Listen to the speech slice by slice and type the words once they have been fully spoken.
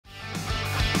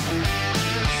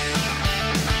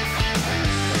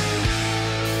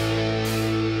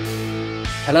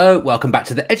Hello, welcome back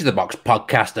to the Edge of the Box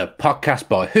podcast, a podcast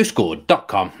by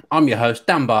WhoScored.com. I'm your host,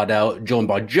 Dan Bardell, joined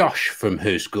by Josh from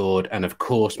WhoScored, and of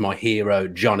course, my hero,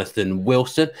 Jonathan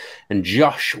Wilson. And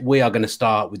Josh, we are going to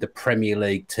start with the Premier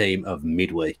League team of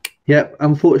midweek. Yep,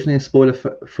 unfortunately, a spoiler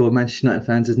for Manchester United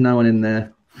fans. There's no one in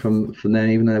there from them,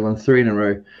 even though they won 3 in a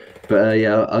row. But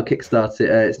yeah, I'll kickstart it.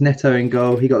 It's Neto in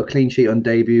goal. He got a clean sheet on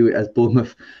debut as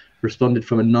Bournemouth responded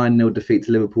from a 9-0 defeat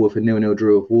to Liverpool with a 0-0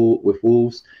 draw with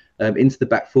Wolves. Into the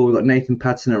back four, we've got Nathan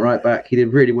Patterson at right back. He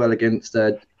did really well against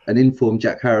an informed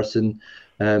Jack Harrison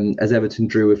as Everton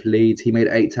drew with Leeds. He made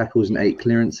 8 tackles and 8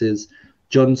 clearances.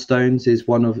 John Stones is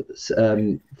one of 6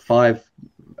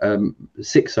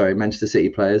 Manchester City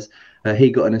players.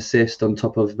 He got an assist on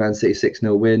top of Man City's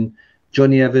 6-0 win.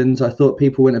 Johnny Evans, I thought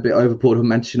people went a bit overboard on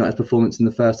Manchester United's performance in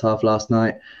the first half last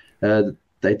night.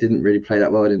 They didn't really play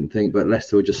that well, I didn't think, but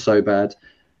Leicester were just so bad.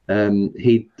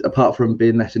 He, apart from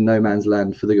being left in no man's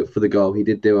land for the goal, he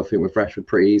did deal, I think, with Rashford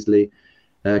pretty easily.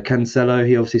 Cancelo,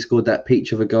 he obviously scored that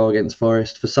peach of a goal against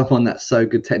Forest. For someone that's so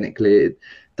good technically, it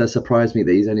does surprise me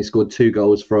that he's only scored 2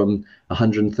 goals from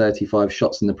 135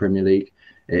 shots in the Premier League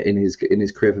in his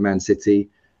career for Man City.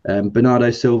 Bernardo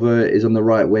Silva is on the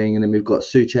right wing, and then we've got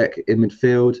Souček in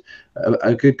midfield.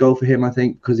 A good goal for him, I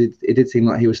think, because it did seem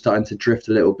like he was starting to drift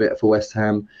a little bit for West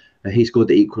Ham. He scored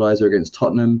the equaliser against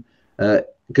Tottenham.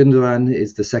 Gundogan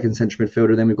is the second central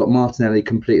midfielder. Then we've got Martinelli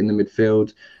completing the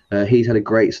midfield. He's had a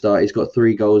great start. He's got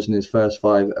 3 goals in his first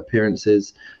 5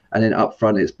 appearances. And then up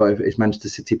front, it's Manchester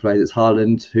City players. It's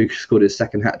Haaland, who scored his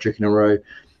 2nd hat-trick in a row.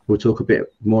 We'll talk a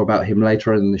bit more about him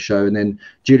later on in the show. And then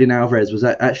Julian Alvarez was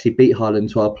actually beat Haaland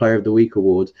to our Player of the Week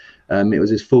award. It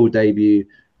was his full debut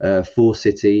for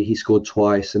City. He scored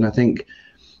twice. And I think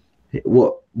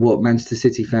what Manchester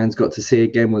City fans got to see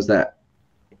again was that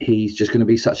he's just going to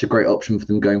be such a great option for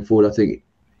them going forward. I think,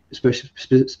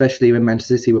 especially when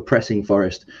Manchester City were pressing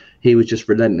Forest, he was just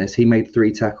relentless. He made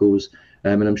 3 tackles,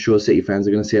 and I'm sure City fans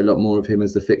are going to see a lot more of him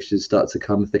as the fixtures start to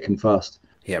come thick and fast.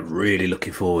 Yeah, really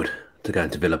looking forward to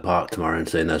going to Villa Park tomorrow and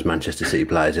seeing those Manchester City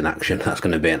players in action. That's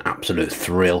going to be an absolute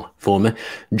thrill for me.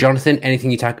 Jonathan,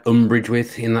 anything you take umbrage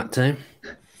with in that team?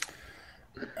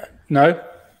 No,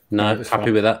 happy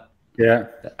fine. with that. Yeah,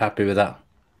 happy with that.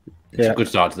 It's a good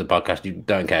start to the podcast. You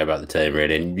don't care about the team,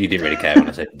 really, and you didn't really care when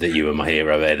I said that you were my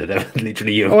hero, Ed.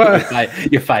 Literally,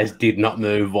 your face did not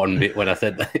move one bit when I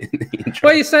said that in the intro.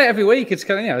 Well, you say it every week. It's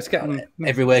kind of, it's getting...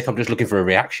 Every week I'm just looking for a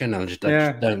reaction, and I just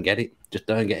don't get it. Just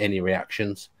don't get any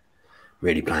reactions.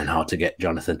 Really playing hard to get,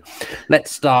 Jonathan.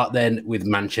 Let's start then with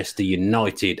Manchester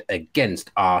United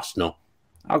against Arsenal.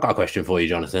 I've got a question for you,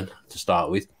 Jonathan, to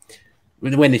start with.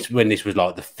 When this was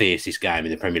like the fiercest game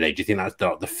in the Premier League, do you think that's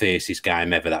like the fiercest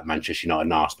game ever, that Manchester United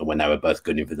and Arsenal, when they were both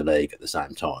gunning for the league at the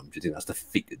same time? Do you think that's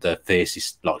the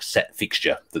fiercest like set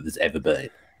fixture that there's ever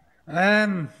been?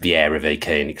 Vieira v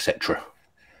Keane, etc.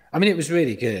 I mean, it was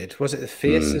really good. Was it the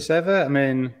fiercest ever? I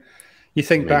mean, you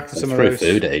think back to some of those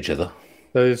food at each other.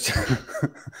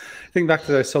 Think back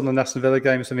to those Sunderland Aston Villa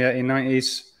games from the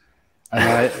 1890s. And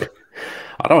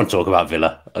I don't want to talk about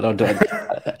Villa.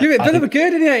 Villa were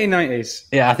good in the 1890s.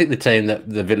 Yeah, I think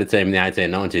the Villa team in the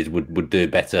 1890s would do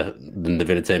better than the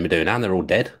Villa team are doing now, and they're all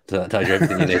dead. So that tells you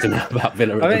everything you need to know about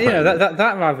Villa. I mean,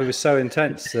 that rivalry was so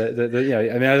intense that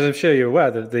I mean, as I'm sure you're aware,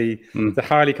 that the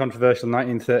highly controversial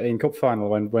 1913 Cup final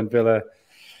when Villa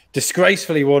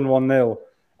disgracefully won 1-0.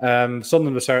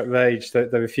 Sunderland was so outraged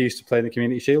that they refused to play in the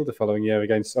Community Shield the following year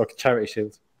Charity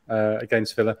Shield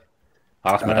against Villa.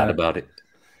 I'll ask my dad about it.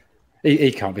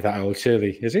 He can't be that old,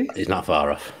 surely, is he? He's not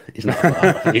far off.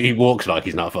 He walks like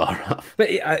he's not far off. But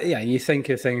you think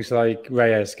of things like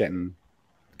Reyes getting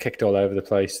kicked all over the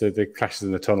place, the clashes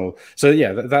in the tunnel. So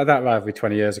yeah, that rivalry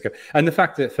 20 years ago, and the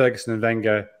fact that Ferguson and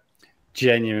Wenger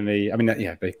genuinely, I mean,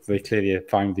 they clearly are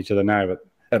fine with each other now, but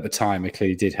at the time they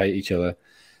clearly did hate each other.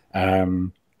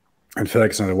 And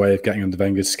Ferguson had a way of getting under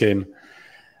Wenger's skin.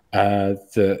 I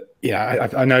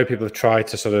know people have tried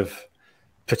to sort of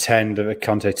pretend that the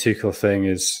Conte-Tuchel thing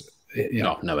is,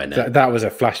 nowhere near. That was a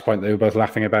flashpoint they were both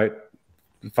laughing about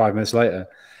 5 minutes later.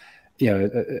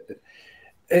 A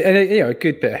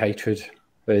good bit of hatred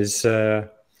is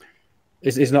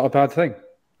not a bad thing.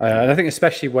 And I think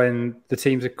especially when the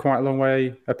teams are quite a long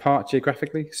way apart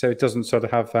geographically, so it doesn't sort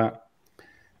of have that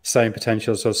same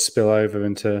potential sort of spill over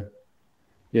into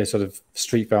sort of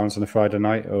street violence on a Friday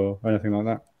night or anything like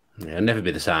that. Yeah, it'll never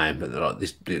be the same. But like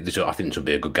this, I think this will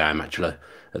be a good game actually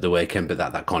at the weekend. But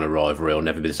that kind of rivalry will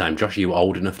never be the same. Josh, are you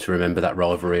old enough to remember that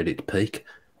rivalry at its peak?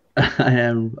 I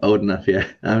am old enough. Yeah,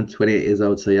 I'm 28 years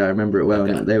old, so yeah, I remember it well.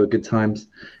 Okay. And they were good times.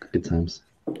 Good times.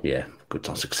 Yeah, good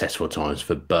times, successful times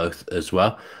for both as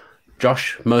well.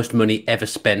 Josh, most money ever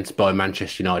spent by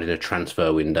Manchester United in a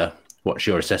transfer window. What's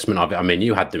your assessment of it? I mean,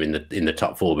 you had them in the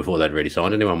top 4 before they'd really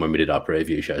signed anyone when we did our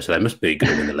preview show, so they must be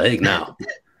going to win the league now.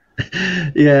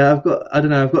 Yeah, I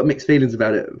don't know, I've got mixed feelings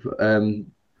about it.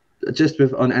 Just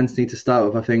on Anthony to start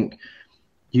with, I think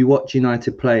you watch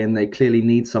United play and they clearly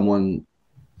need someone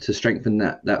to strengthen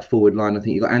that forward line. I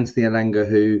think you've got Anthony Elanga,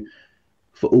 who,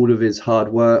 for all of his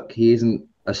hard work, he isn't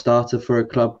a starter for a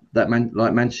club like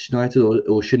Manchester United,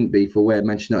 or shouldn't be for where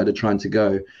Manchester United are trying to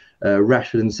go.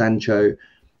 Rashford and Sancho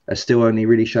are still only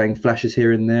really showing flashes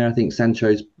here and there. I think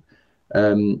Sancho's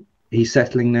he's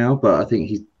settling now, but I think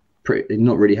he's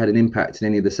not really had an impact in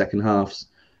any of the second halves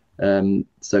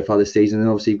so far this season. And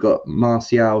obviously you've got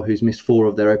Martial, who's missed 4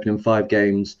 of their opening 5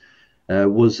 games,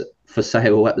 was for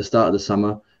sale at the start of the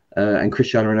summer, and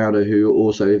Cristiano Ronaldo, who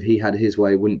also, if he had his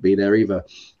way, wouldn't be there either.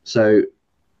 So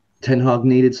Ten Hag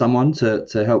needed someone to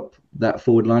help that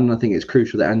forward line, and I think it's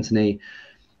crucial that Anthony,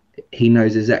 he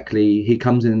knows exactly, he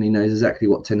comes in and he knows exactly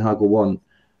what Ten Hag will want.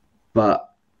 And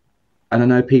I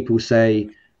know people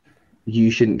say you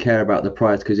shouldn't care about the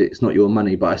price because it's not your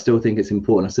money, but I still think it's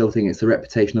important. I still think it's the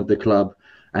reputation of the club,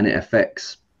 and it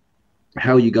affects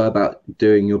how you go about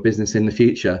doing your business in the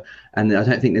future. And I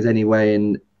don't think there's any way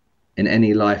in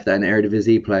any life that an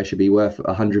Eredivisie player should be worth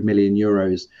 100 million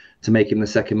euros to make him the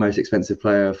second most expensive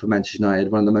player for Manchester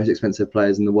United, one of the most expensive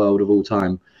players in the world of all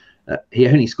time. He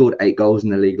only scored 8 goals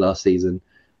in the league last season,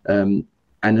 and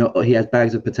he has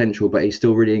bags of potential, but he's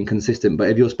still really inconsistent. But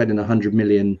if you're spending 100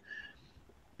 million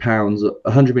euros,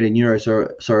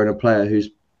 on a player who's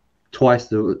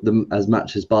twice as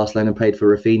much as Barcelona paid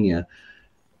for Rafinha,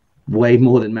 way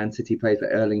more than Man City paid for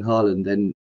Erling Haaland,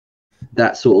 then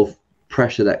that sort of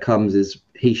pressure that comes is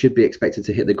he should be expected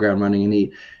to hit the ground running,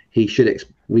 and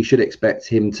we should expect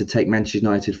him to take Manchester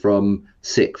United from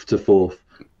 6th to 4th.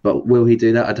 But will he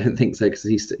do that? I don't think so, because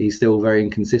he's still very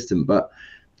inconsistent. But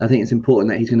I think it's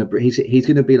important that he's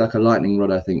going to be like a lightning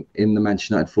rod, I think, in the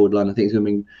Manchester United forward line. I think he's going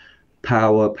to bring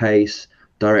power, pace,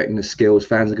 directness, skills.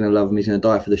 Fans are going to love him. He's going to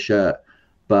die for the shirt.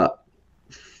 But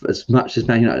as much as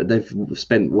Man United, they've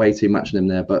spent way too much on him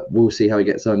there. But we'll see how he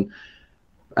gets on.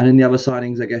 And in the other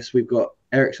signings, I guess we've got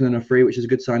Eriksen on a free, which is a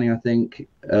good signing, I think.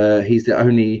 He's the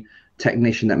only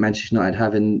technician that Manchester United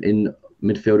have in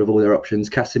midfield of all their options.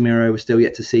 Casemiro, we're still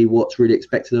yet to see what's really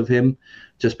expected of him,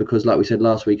 just because, like we said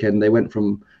last weekend, they went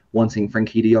from wanting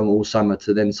Frankie de Jong all summer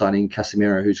to then signing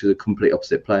Casemiro, who's a complete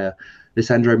opposite player.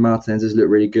 Lisandro Martinez has looked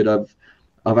really good.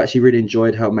 I've actually really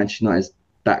enjoyed how Manchester United's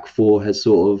back 4 has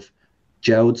sort of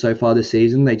gelled so far this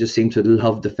season. They just seem to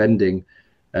love defending,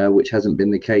 which hasn't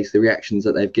been the case. The reactions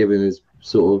that they've given is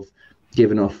sort of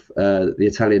given off the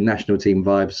Italian national team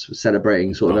vibes,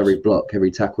 celebrating sort of every block, every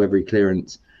tackle, every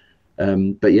clearance.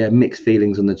 But yeah, mixed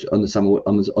feelings on the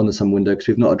summer window, because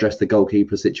we've not addressed the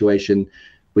goalkeeper situation.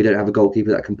 We don't have a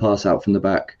goalkeeper that can pass out from the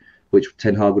back, which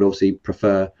Ten Hag would obviously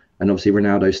prefer. And obviously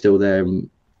Ronaldo's still there.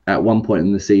 At one point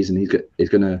in the season, there's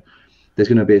going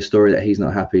to be a story that he's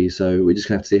not happy. So we're just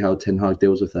going to have to see how Ten Hag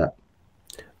deals with that.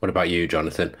 What about you,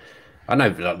 Jonathan? I know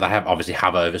they have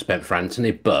overspent for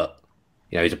Anthony, but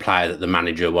he's a player that the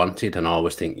manager wanted, and I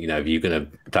always think, if you're going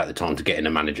to take the time to get in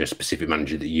a specific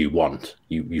manager that you want,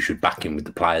 you should back him with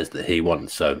the players that he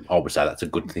wants. So I would say that's a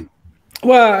good thing.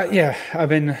 Well, yeah, I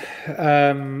mean,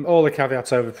 all the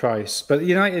caveats over price, but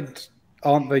United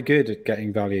aren't very good at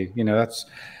getting value. That's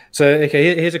so.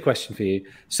 Okay, here's a question for you: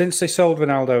 since they sold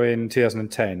Ronaldo in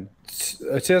 2010,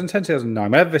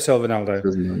 2009, whenever they sold Ronaldo,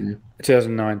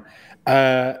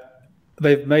 2009.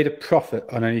 They've made a profit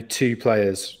on only 2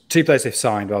 players. 2 players they've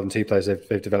signed rather than 2 players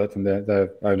they've developed from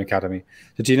their own academy.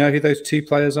 So do you know who those 2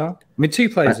 players are? I mean, 2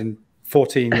 players in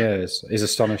 14 years is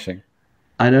astonishing.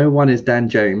 I know one is Dan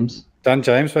James. Dan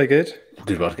James, very good.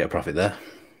 Did well to get a profit there.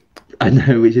 I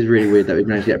know, which is really weird that we've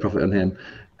managed to get a profit on him.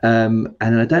 And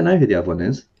I don't know who the other one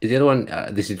is. Is the other one,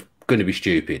 this is going to be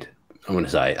stupid. I'm going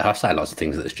to say, I say lots of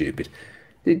things that are stupid.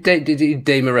 Did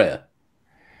Di Maria?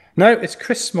 No, it's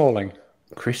Chris Smalling.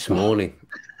 Chris Smalling.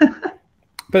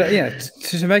 But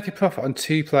to make a profit on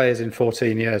 2 players in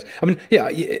 14 years. I mean, yeah,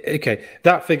 okay.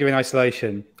 That figure in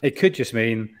isolation, it could just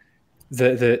mean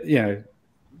that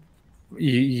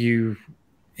you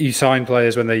sign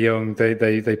players when they're young.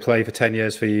 They play for 10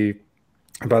 years for you.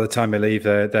 And by the time they leave,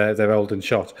 they're old and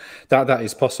shot. That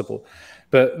is possible.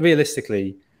 But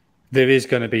realistically, there is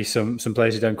going to be some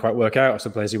players who don't quite work out, or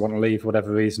some players who want to leave for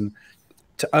whatever reason.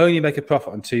 To only make a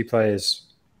profit on 2 players,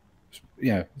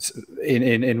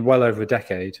 in well over a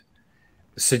decade,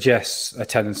 suggests a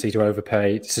tendency to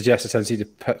overpay, suggests a tendency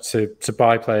to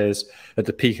buy players at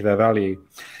the peak of their value.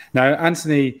 Now,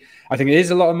 Anthony, I think it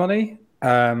is a lot of money.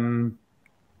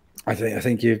 I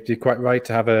think you're quite right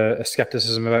to have a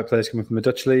scepticism about players coming from the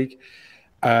Dutch league.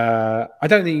 I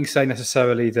don't think you can say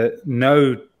necessarily that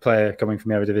no player coming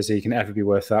from the Eredivisie can ever be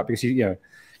worth that, because you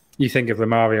think of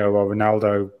Romario or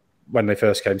Ronaldo when they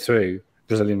first came through,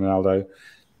 Brazilian Ronaldo,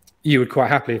 you would quite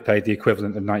happily have paid the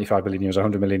equivalent of 95 million euros,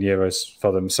 100 million euros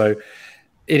for them. So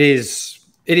it is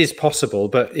possible,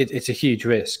 but it's a huge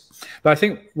risk. But I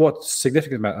think what's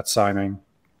significant about that signing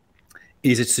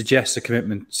is it suggests a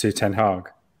commitment to Ten Hag.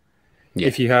 Yeah.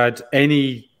 If you had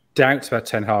any doubts about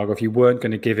Ten Hag, or if you weren't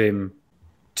going to give him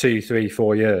 2, 3,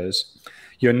 4 years,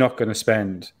 you're not going to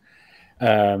spend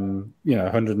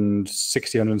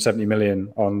 160, 170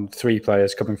 million on 3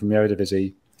 players coming from the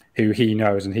Eredivisie who he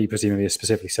knows, and he presumably has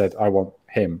specifically said, I want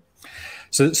him.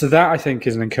 So that, I think,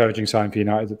 is an encouraging sign for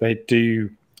United, that they do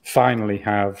finally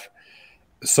have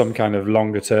some kind of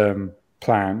longer-term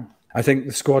plan. I think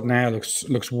the squad now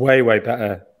looks way, way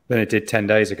better than it did 10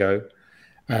 days ago.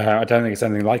 I don't think it's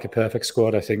anything like a perfect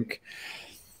squad. I think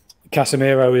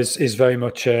Casemiro is very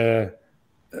much,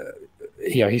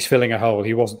 he's filling a hole.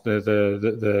 He wasn't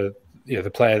the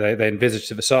player they envisaged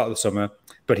at the start of the summer,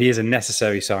 but he is a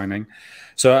necessary signing.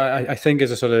 So I think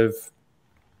as a sort of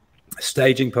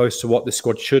staging post to what the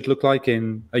squad should look like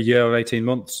in a year or 18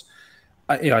 months,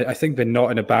 I think they're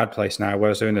not in a bad place now,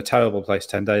 whereas they're in a terrible place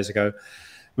 10 days ago.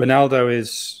 Ronaldo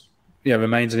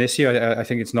remains an issue. I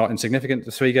think it's not insignificant.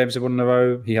 The 3 games they've won in a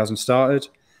row, he hasn't started.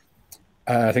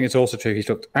 I think it's also true he's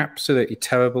looked absolutely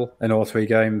terrible in all 3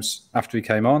 games after he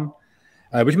came on,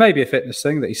 which may be a fitness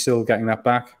thing, that he's still getting that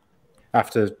back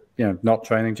after not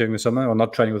training during the summer, or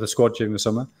not training with the squad during the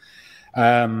summer.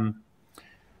 But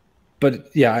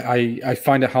yeah, I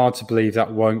find it hard to believe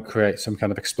that won't create some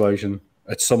kind of explosion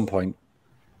at some point,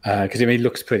 because he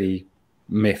looks pretty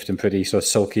miffed and pretty sort of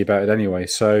sulky about it anyway.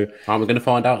 So we're going to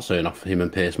find out soon off him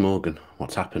and Piers Morgan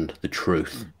what's happened, the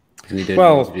truth. Isn't he doing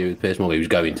an interview with Piers Morgan? He was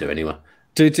going to anyway.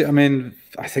 I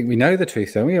think we know the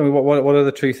truth, don't we? What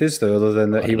other truth is there, other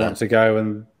than that he wants to go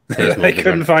and they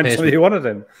couldn't find somebody who wanted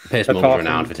him? Piers Morgan's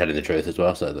renowned for telling the truth as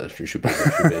well, so that should be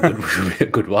a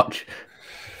good watch.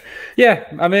 Yeah,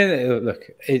 look,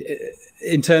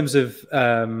 in terms of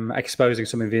exposing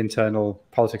some of the internal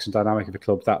politics and dynamic of the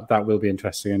club, that will be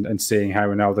interesting, and seeing how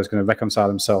Ronaldo's going to reconcile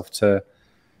himself to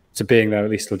being there at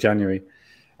least till January.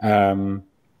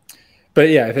 But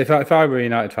yeah, if I were a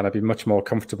United fan, I'd be much more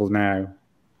comfortable now.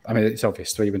 It's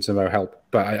obvious 3 wins in a row help,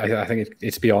 but I think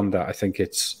it's beyond that. I think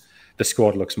the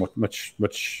squad looks much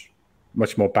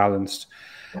more balanced.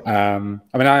 I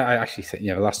actually think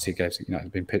the last 2 games United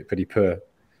have been pretty poor.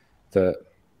 That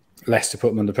Leicester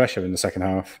put them under pressure in the second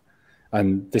half,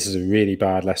 and this is a really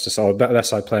bad Leicester side.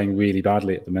 Leicester playing really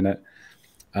badly at the minute.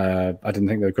 I didn't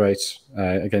think they were great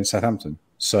against Southampton.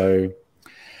 So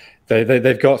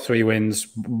they've got 3 wins.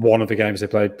 One of the games they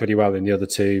played pretty well. In the other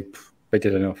 2, they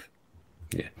did enough.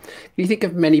 Yeah. Do you think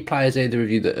of many players, either of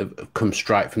you, that have come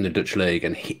straight from the Dutch league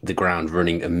and hit the ground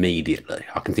running immediately?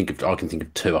 I can think of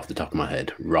 2 off the top of my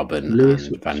head: Robin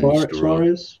and Van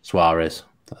Nistelrooy. Suarez.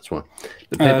 That's one.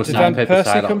 Did Van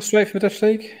Persie come straight from the Dutch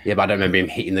league? Yeah, but I don't remember him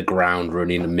hitting the ground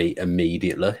running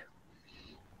immediately.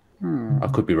 I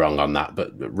could be wrong on that,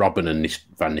 but Robin and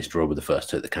Van Nistelrooy were the first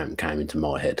 2 that came into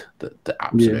my head that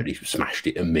absolutely smashed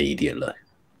it immediately.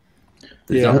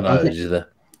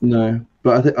 No,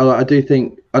 but I don't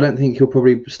think he'll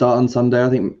probably start on Sunday. I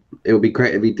think it would be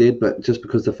great if he did, but just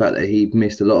because of the fact that he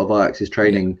missed a lot of Ajax's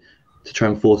training to try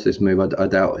and force this move, I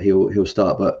doubt he'll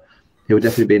start. But he'll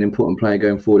definitely be an important player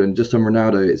going forward. And just on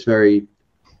Ronaldo, it's very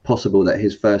possible that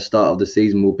his first start of the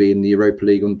season will be in the Europa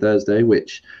League on Thursday,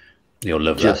 which he'll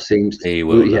love. Just seems he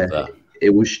will love that.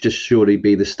 It will just surely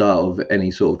be the start of any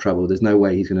sort of trouble. There's no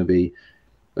way he's going to be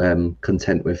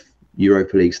content with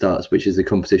Europa League starts, which is the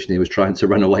competition he was trying to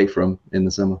run away from in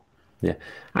the summer. Yeah,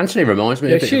 Anthony reminds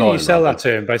me. Surely you sell that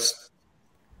to him, but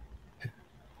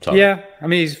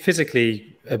he's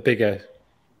physically a bigger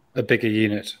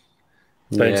unit.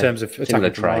 But in terms of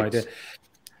attacking provider,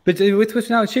 but with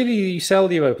now, surely you sell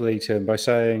the Europa League to him by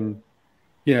saying,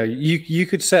 you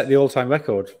could set the all-time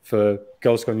record for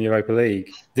goals scored in the Europa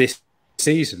League this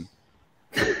season.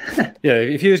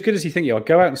 If you're as good as you think you are,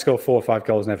 go out and score 4 or 5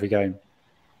 goals in every game.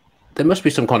 There must be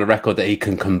some kind of record that he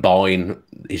can combine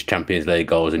his Champions League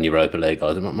goals and Europa League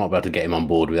goals. I might be able to get him on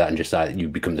board with that and just say that you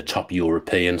become the top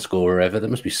European scorer ever. There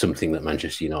must be something that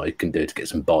Manchester United can do to get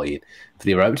some buy-in for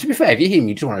the Europa. To be fair, if you're him,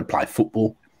 you just want to play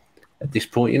football at this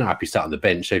point. You're not happy sat on the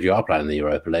bench. So if you are playing in the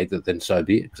Europa League, then so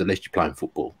be it, because at least you're playing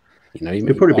football.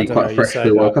 He'll probably be quite fresh for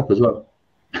the World Cup as well.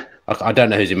 I don't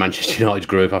know who's in Manchester United's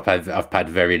group. I've paid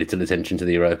very little attention to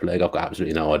the Europa League. I've got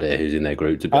absolutely no idea who's in their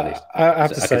group, to be honest. I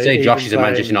can say Josh is a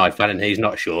Manchester United fan and he's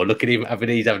not sure. Look at him,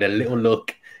 he's having a little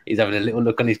look He's having a little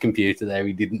look on his computer there.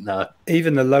 He didn't know.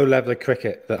 Even the low level of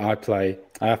cricket that I play,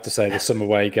 I have to say there's some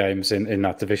away games in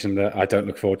that division that I don't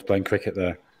look forward to playing cricket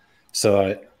there.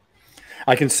 So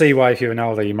I can see why if you're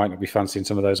Ronaldo, you might not be fancying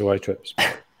some of those away trips.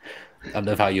 I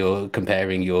love how you're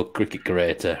comparing your cricket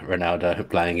career to Ronaldo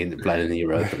playing in the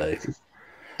Europa League.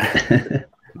 I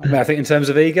think in terms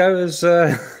of ego, as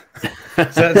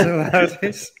that's allowed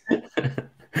is.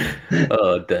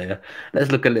 Oh dear. Let's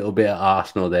look a little bit at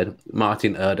Arsenal then.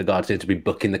 Martin Ødegaard seems to be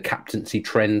bucking the captaincy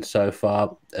trend so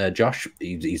far. Josh,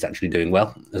 he's actually doing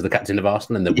well as the captain of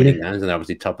Arsenal, and they're winning games, and they're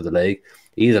obviously top of the league.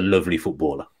 He's a lovely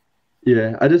footballer.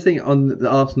 Yeah, I just think on the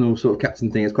Arsenal sort of captain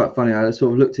thing, it's quite funny. I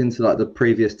sort of looked into like the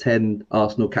previous 10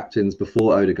 Arsenal captains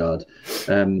before Ødegaard,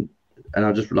 and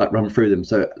I'll just like run through them.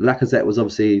 So Lacazette was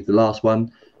obviously the last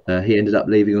one. He ended up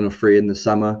leaving on a free in the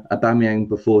summer. Aubameyang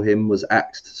before him was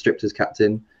axed, stripped as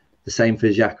captain. The same for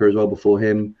Xhaka as well before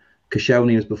him.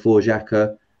 Koscielny was before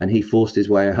Xhaka, and he forced his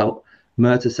way out.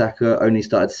 Mertesacker only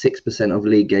started 6% of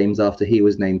league games after he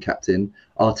was named captain.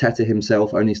 Arteta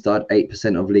himself only started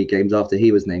 8% of league games after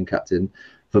he was named captain.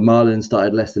 Vermaelen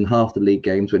started less than half the league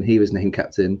games when he was named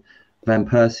captain. Van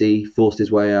Persie forced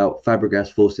his way out.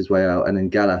 Fabregas forced his way out, and then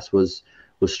Gallas was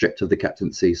stripped of the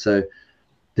captaincy. So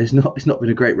it's not been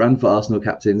a great run for Arsenal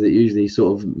captains. It usually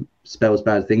sort of spells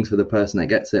bad things for the person that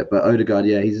gets it. But Ødegaard,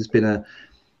 yeah, he's just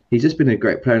been a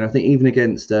great player, and I think even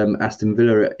against Aston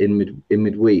Villa in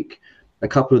midweek, a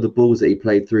couple of the balls that he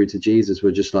played through to Jesus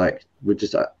were just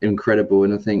incredible.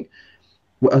 And I think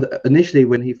initially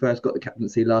when he first got the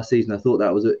captaincy last season, I thought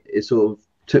it sort of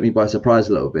took me by surprise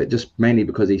a little bit, just mainly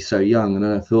because he's so young. And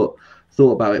then I thought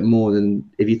about it more than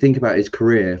if you think about his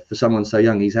career for someone so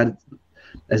young, he's had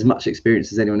as much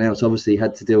experience as anyone else. Obviously, he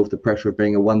had to deal with the pressure of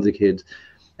being a wonder kid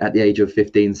at the age of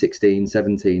 15, 16,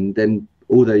 17. Then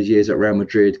all those years at Real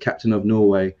Madrid, captain of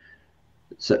Norway.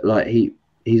 So like he's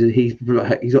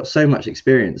got so much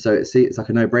experience. So it's like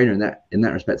a no-brainer in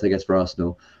that respect, I guess, for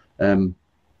Arsenal.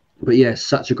 But yeah,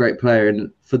 such a great player.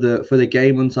 And for the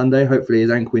game on Sunday, hopefully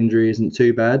his ankle injury isn't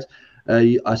too bad.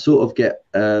 I sort of get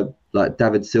like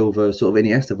David Silva, sort of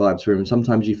Iniesta vibes from him.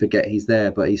 Sometimes you forget he's there,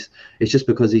 but it's just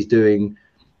because he's doing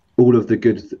all of the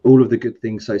good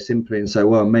things so simply and so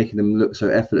well, making them look so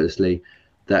effortlessly,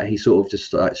 that he sort of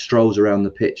just like strolls around the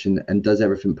pitch and does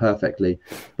everything perfectly.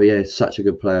 But yeah, such a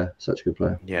good player.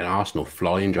 Yeah, and Arsenal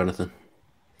flying, Jonathan.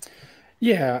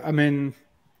 Yeah, I mean,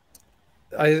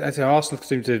 I think Arsenal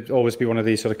seem to always be one of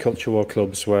these sort of culture war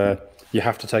clubs where you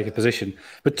have to take a position.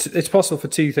 But it's possible for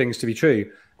two things to be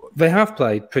true. They have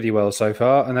played pretty well so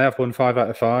far, and they have won 5 out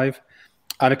of 5.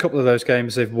 And a couple of those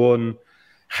games they've won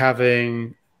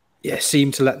having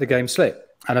seemed to let the game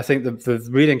slip. And I think the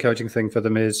really encouraging thing for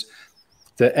them is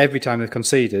that every time they've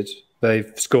conceded,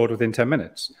 they've scored within 10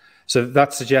 minutes. So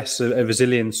that suggests a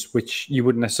resilience which you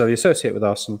wouldn't necessarily associate with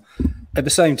Arsenal. At the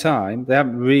same time, they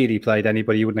haven't really played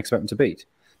anybody you wouldn't expect them to beat.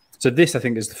 So this, I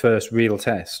think, is the first real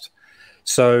test.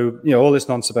 So, all this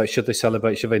nonsense about should they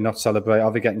celebrate, should they not celebrate,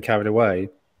 are they getting carried away?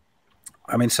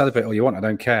 I mean, celebrate all you want, I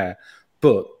don't care.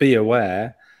 But be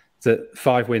aware that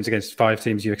 5 wins against 5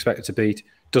 teams you expected to beat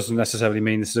doesn't necessarily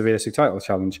mean this is a realistic title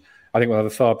challenge. I think we'll have a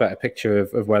far better picture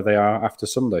of where they are after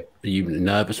Sunday. Are you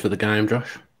nervous for the game,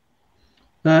 Josh?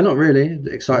 No, not really.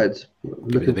 Excited.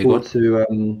 Looking forward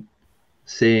to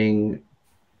seeing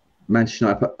Manchester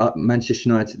United,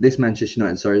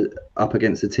 up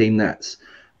against a team that's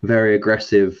very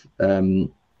aggressive and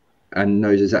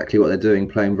knows exactly what they're doing,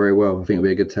 playing very well. I think it'll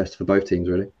be a good test for both teams,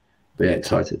 really. But yeah,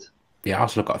 excited. Yeah,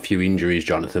 Arsenal got a few injuries,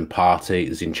 Jonathan. Partey,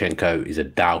 Zinchenko is a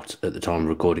doubt at the time of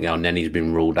recording. El Nenny's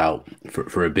been ruled out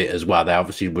for a bit as well. They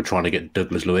obviously were trying to get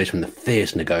Douglas Luiz from the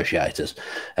fierce negotiators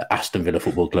at Aston Villa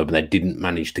Football Club, and they didn't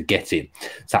manage to get him.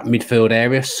 So that midfield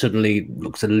area suddenly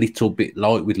looks a little bit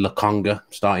light with Lokonga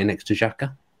starting next to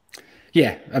Xhaka.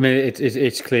 Yeah, I mean,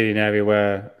 it's clearly an area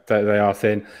where they are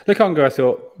thin. Lokonga, I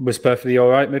thought, was perfectly all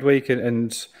right midweek,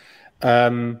 and he's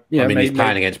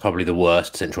playing against probably the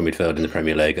worst central midfield in the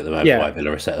Premier League at the moment. Why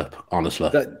Villa are set up, honestly.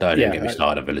 Don't even get me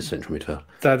started on Villa's central midfield.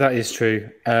 That is true.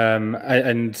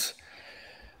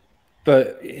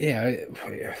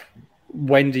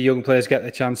 When do young players get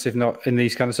their chance if not in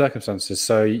these kind of circumstances?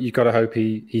 So you've got to hope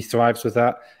he thrives with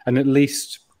that. And at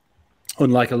least,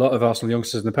 unlike a lot of Arsenal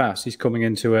youngsters in the past, he's coming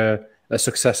into a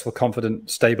successful,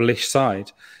 confident, stable-ish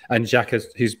side. And Xhaka,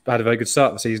 who's had a very good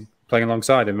start this season, playing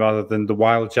alongside him rather than the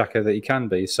wild Xhaka that he can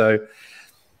be. So,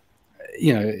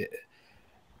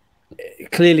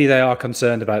 clearly they are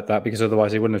concerned about that because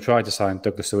otherwise they wouldn't have tried to sign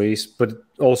Douglas Luiz. But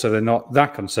also they're not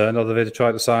that concerned, although they'd have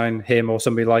tried to sign him or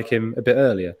somebody like him a bit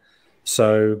earlier.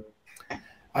 So,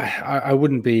 I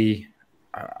wouldn't be.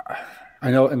 I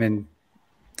know. I mean,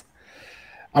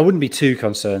 I wouldn't be too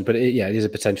concerned, but it is a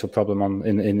potential problem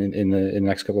in the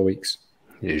next couple of weeks.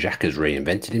 Yeah, Xhaka's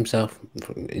reinvented himself,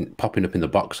 popping up in the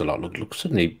box a lot. Look,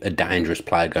 suddenly a dangerous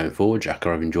player going forward.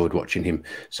 Xhaka, I've enjoyed watching him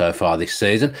so far this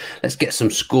season. Let's get some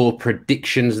score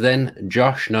predictions then.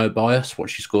 Josh, no bias.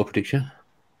 What's your score prediction?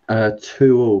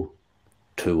 2-2.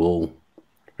 2-2.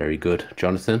 Very good.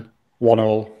 Jonathan?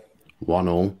 1-1.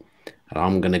 1-1. And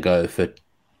I'm going to go for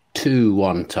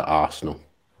 2-1 to Arsenal.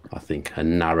 I think a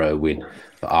narrow win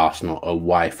for Arsenal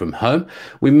away from home.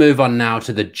 We move on now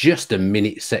to the just a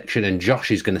minute section, and Josh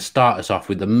is going to start us off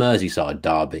with the Merseyside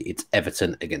derby. It's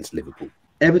Everton against Liverpool.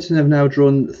 Everton have now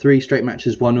drawn 3 straight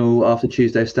matches 1-1 after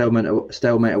Tuesday's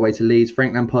stalemate away to Leeds.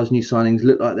 Frank Lampard's new signings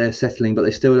look like they're settling, but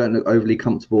they still don't look overly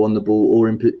comfortable on the ball or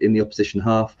in the opposition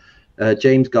half.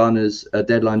 James Garner's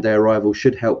deadline day arrival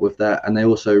should help with that, and they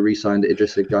also re-signed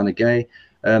Idrissa Gana Gueye.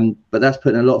 But that's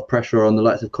putting a lot of pressure on the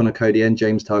likes of Conor Cody and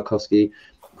James Tarkowski,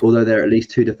 although there are at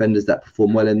least 2 defenders that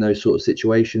perform well in those sort of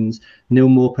situations. Neil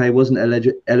Maupay wasn't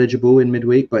eligible in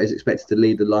midweek, but is expected to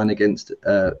lead the line against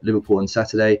Liverpool on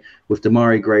Saturday, with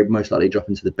Damari Gray most likely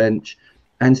dropping to the bench.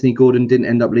 Anthony Gordon didn't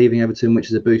end up leaving Everton, which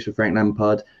is a boost for Frank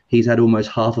Lampard. He's had almost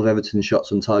half of Everton's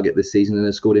shots on target this season and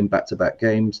has scored in back-to-back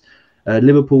games.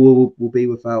 Liverpool will be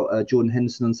without Jordan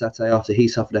Henderson on Saturday after he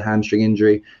suffered a hamstring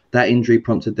injury. That injury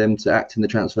prompted them to act in the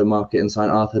transfer market and sign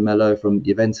Arthur Melo from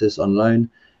Juventus on loan.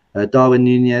 Darwin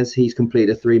Nunez, he's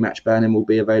completed a 3-match ban and will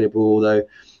be available, although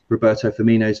Roberto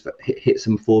Firmino's hit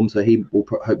some form, so he will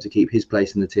hope to keep his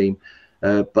place in the team.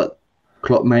 But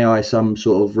Klopp may eye some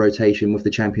sort of rotation with the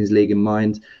Champions League in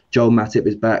mind. Joel Matip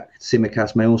is back.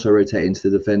 Tsimikas may also rotate into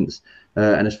the defence.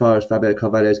 And as far as Fabio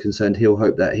Carvalho is concerned, he'll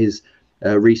hope that his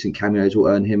recent cameos will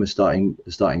earn him a starting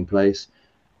place.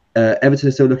 Everton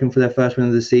are still looking for their first win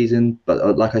of the season,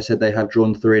 but like I said, they have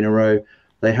drawn 3 in a row.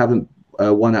 They haven't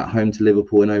won at home to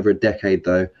Liverpool in over a decade,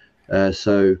 though.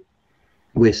 So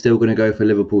we're still going to go for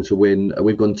Liverpool to win.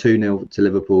 We've gone 2-0 to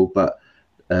Liverpool, but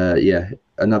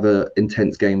another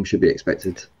intense game should be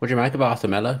expected. What do you make of Arthur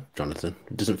Melo, Jonathan?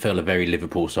 It doesn't feel a very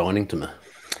Liverpool signing to me.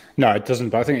 No, it doesn't,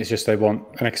 but I think it's just they want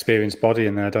an experienced body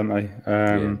in there, don't they?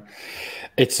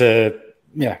 It's a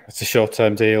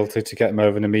short-term deal to get them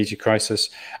over an immediate crisis.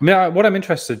 I mean, what I'm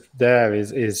interested there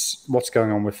is what's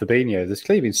going on with Fabinho. There's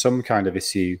clearly been some kind of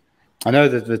issue. I know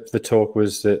that the talk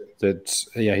was that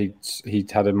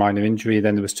he'd had a minor injury.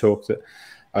 Then there was talk that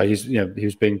he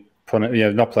was being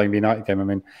punished, not playing the United game. I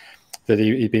mean, that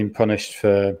he'd been punished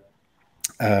for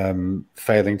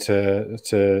failing to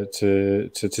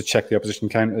check the opposition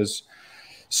counters.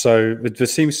 So there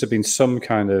seems to have been some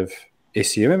kind of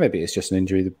issue. Maybe it's just an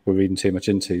injury that we're reading too much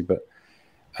into, but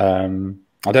I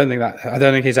don't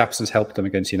think his absence helped them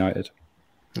against United.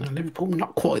 Liverpool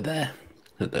not quite there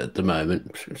at the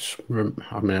moment.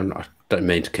 I mean, I don't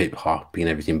mean to keep harping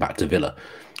everything back to Villa.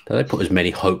 They put as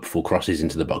many hopeful crosses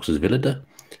into the box as Villa do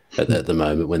at the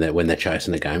moment when they're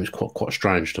chasing the game. It's quite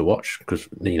strange to watch because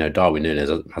Darwin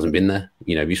Núñez hasn't been there.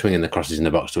 If you're swinging the crosses in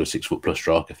the box to a 6-foot+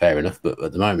 striker, fair enough. But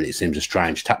at the moment, it seems a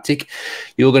strange tactic.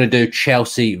 You're going to do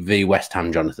Chelsea v West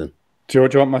Ham, Jonathan. Do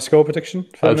you want my score prediction?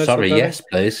 Yes,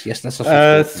 please. Yes, that's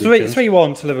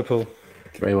 3-1 to Liverpool.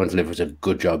 3-1 to Liverpool. It's a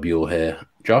good job you're here,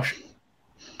 Josh.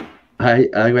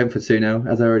 I went for 2-0,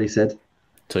 as I already said.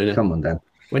 2-0. Come on, Dan.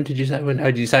 When did you say? How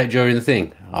did you say it during the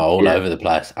thing? All over the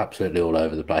place. Absolutely all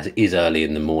over the place. It is early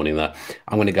in the morning, though.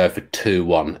 I'm going to go for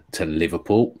 2-1 to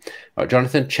Liverpool. All right,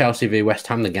 Jonathan, Chelsea v West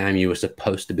Ham, the game you were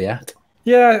supposed to be at.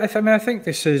 Yeah, I think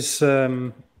this is.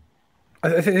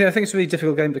 I think it's a really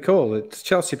difficult game to call.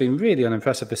 Chelsea have been really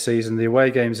unimpressive this season. The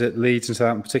away games at Leeds and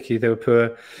Southampton, particularly, they were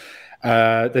poor.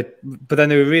 But then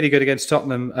they were really good against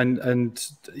Tottenham and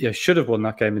should have won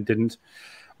that game and didn't.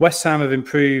 West Ham have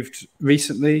improved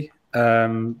recently.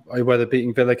 Whether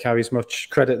beating Villa carries much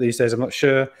credit these days, I'm not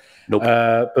sure. Nope.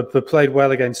 But played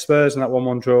well against Spurs in that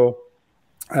 1-1 draw.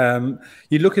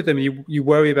 You look at them, you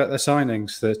worry about their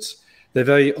signings, that they're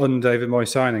very un-David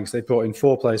Moyes signings. They brought in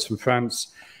 4 players from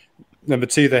France. Number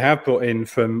 2, they have brought in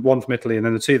one from Italy, and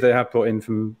then the 2 they have brought in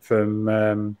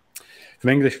from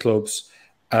English clubs.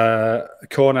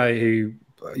 Cornet, who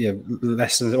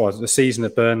less than a season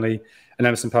at Burnley, and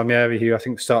Emerson Palmieri, who I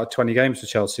think started 20 games for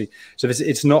Chelsea. So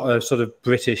it's not a sort of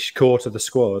British core to the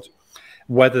squad.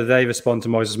 Whether they respond to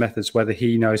Moyes' methods, whether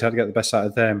he knows how to get the best out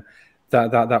of them,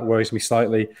 that worries me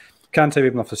slightly. Kante,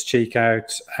 Ruben Loftus-Cheek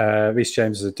out, Reece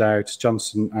James is a doubt,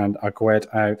 Johnson and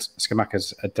Aguerd out,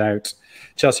 Scamacca's a doubt.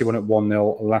 Chelsea won at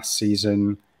 1-0 last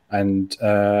season, and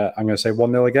I'm going to say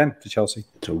 1-0 again to Chelsea.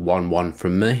 So 1-1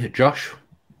 from me. Josh?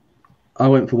 I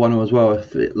went for 1-0 as well.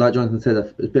 Like Jonathan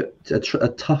said, it's a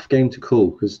tough game to call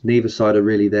because neither side are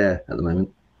really there at the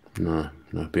moment. No,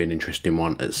 That'll be an interesting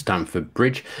one at Stamford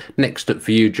Bridge. Next up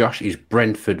for you, Josh, is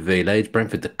Brentford v Leeds.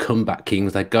 Brentford, the comeback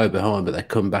kings. They go behind, but they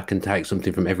come back and take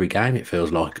something from every game, it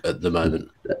feels like, at the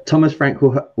moment. Thomas Frank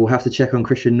will have to check on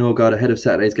Christian Norgard ahead of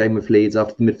Saturday's game with Leeds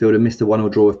after the midfielder missed a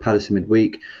 1-1 draw with Palace in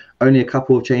midweek. Only a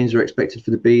couple of changes are expected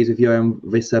for the Bees, with Johan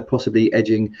Visser possibly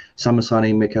edging summer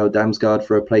signing Mikael Damsgaard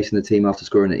for a place in the team after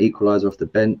scoring an equaliser off the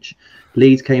bench.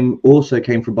 Leeds also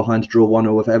came from behind to draw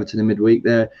 1-1 with Everton in midweek.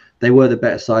 They were the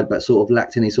better side, but sort of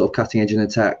lacked any sort of cutting edge in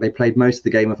attack. They played most of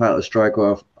the game without a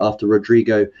striker after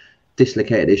Rodrigo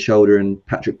dislocated his shoulder and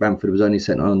Patrick Bamford was only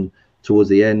sent on towards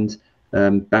the end.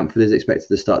 Bamford is expected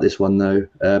to start this one, though.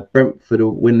 Brentford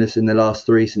are winless in the last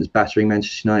 3 since battering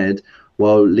Manchester United,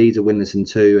 while Leeds are winless in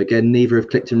 2. Again, neither have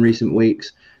clicked in recent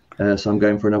weeks, so I'm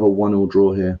going for another 1-1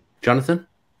 draw here. Jonathan?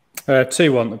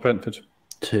 2-1 to Brentford.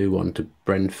 2-1 to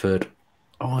Brentford.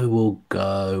 I will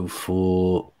go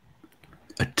for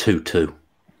a 2-2.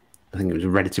 I think it was a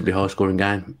relatively high-scoring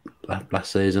game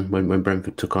last season when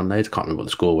Brentford took on Leeds. I can't remember what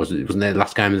the score was. It wasn't their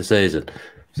last game of the season.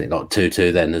 I think like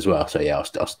 2-2 then as well. So, yeah,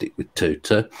 I'll stick with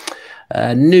 2-2.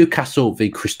 Newcastle v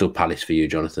Crystal Palace for you,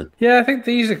 Jonathan. Yeah, I think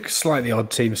these are slightly odd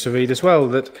teams to read as well.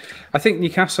 That I think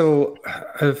Newcastle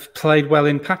have played well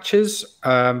in patches,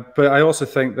 but I also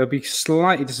think they'll be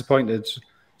slightly disappointed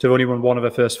to have only won one of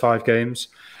their first 5 games.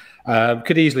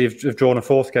 Could easily have drawn a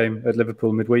 4th game at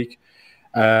Liverpool midweek.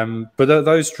 But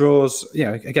those draws,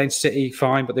 against City,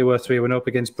 fine, but they were 3-1 up.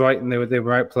 Against Brighton, they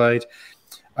were outplayed.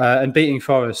 And beating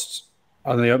Forest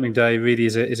on the opening day really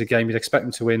is a game you'd expect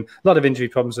them to win. A lot of injury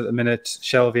problems at the minute.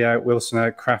 Shelvey out, Wilson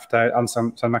out, Kraft out, and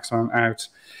Saint-Maximin out.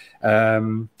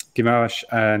 Guimaraes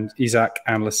and Isaac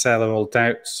and Lascelles are all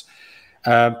doubts.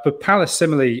 But Palace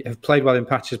similarly have played well in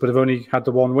patches, but have only had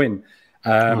the 1 win.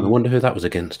 I wonder who that was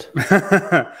against.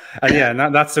 and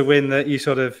that's a win that you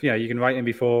sort of, you can write in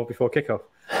before kickoff.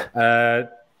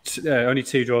 Only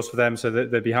 2 draws for them, so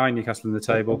they're behind Newcastle in the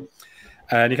table.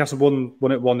 Newcastle won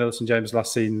at 1-0 at St James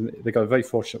last season. They got a very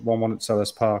fortunate 1-1 at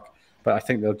Selhurst Park, but I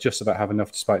think they'll just about have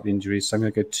enough despite the injuries. So I'm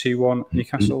going to go 2-1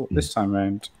 Newcastle this time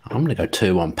round. I'm going to go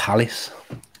 2-1 Palace.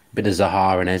 Bit of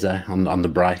Zaha and Eze on the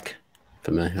break.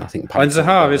 For me, I think. And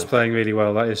Zaha is playing really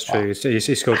well. That is true. He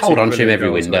scored. Hold on to him every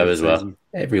window as well.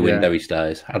 Every window he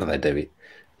stays. How do they do it?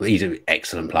 Well, he's an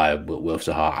excellent player. Wilf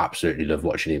Zaha, absolutely love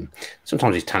watching him.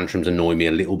 Sometimes his tantrums annoy me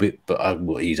a little bit, but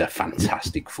he's a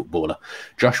fantastic footballer.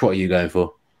 Josh, what are you going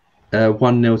for?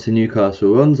 1-0 to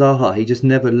Newcastle. On Zaha, he just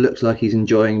never looks like he's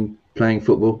enjoying playing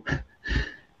football.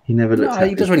 He never looks.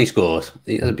 He does when he scores.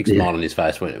 He has a big smile on his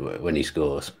face when he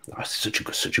scores. Oh,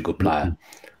 such a good player.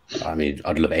 I mean,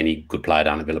 I'd love any good player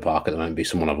down at Villa Park at the moment. Be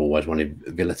someone I've always wanted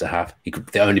Villa to have.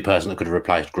 The only person that could have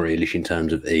replaced Grealish in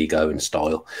terms of ego and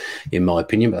style, in my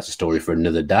opinion. But that's a story for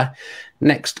another day.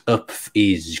 Next up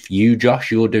is you,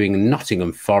 Josh. You're doing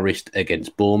Nottingham Forest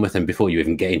against Bournemouth. And before you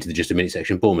even get into the just a minute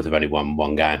section, Bournemouth have only won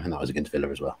 1 game, and that was against Villa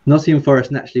as well. Nottingham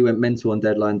Forest naturally went mental on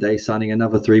deadline day, signing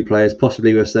another 3 players,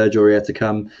 possibly with Sergio Aurier to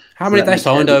come. How many have they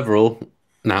signed overall?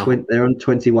 Now they're on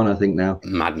 21, I think now.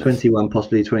 Madness. 21,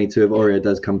 possibly 22 if Aurier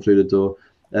does come through the door.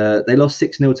 They lost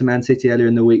 6-0 to Man City earlier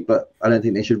in the week, but I don't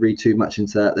think they should read too much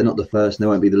into that. They're not the first, and they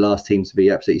won't be the last team to be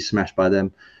absolutely smashed by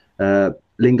them.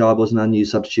 Lingard was an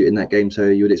unused substitute in that game, so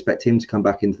you would expect him to come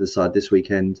back into the side this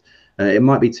weekend. It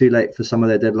might be too late for some of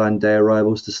their deadline day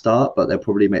arrivals to start, but they'll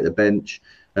probably make the bench.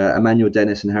 Emmanuel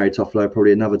Dennis and Harry Toffolo are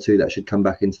probably another 2 that should come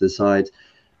back into the side.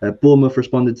 Bournemouth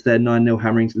responded to their 9-0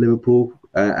 hammering to Liverpool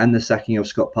and the sacking of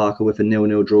Scott Parker with a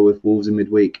 0-0 draw with Wolves in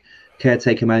midweek.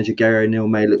 Caretaker manager Gary O'Neill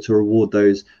may look to reward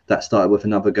those that started with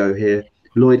another go here.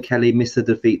 Lloyd Kelly missed the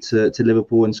defeat to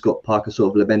Liverpool, and Scott Parker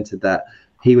sort of lamented that.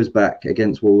 He was back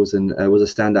against Wolves and was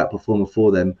a standout performer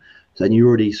for them. So and you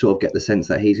already sort of get the sense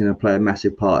that he's going to play a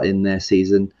massive part in their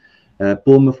season.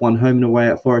 Bournemouth won home and away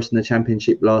at Forest in the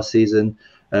Championship last season,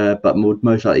 but would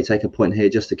most likely take a point here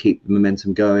just to keep the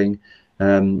momentum going.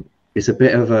 It's a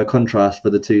bit of a contrast for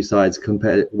the 2 sides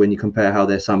when you compare how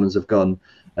their summons have gone.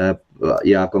 But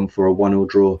yeah, I've gone for a 1-1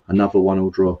 draw, another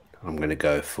 1-1 draw. I'm going to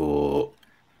go for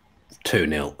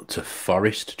 2-0 to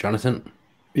Forest. Jonathan?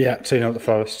 Yeah, 2-0 to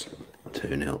Forest.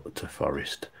 2-0 to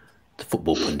Forest. The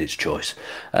football pundit's choice.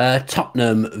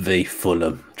 Tottenham v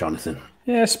Fulham. Jonathan?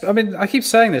 Yes, I mean, I keep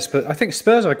saying this, but I think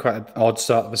Spurs are quite an odd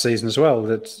start of the season as well.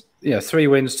 That 3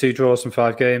 wins, 2 draws from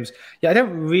 5 games. Yeah, I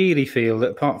don't really feel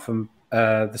that apart from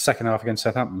the second half against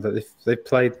Southampton that they've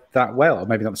played that well. Or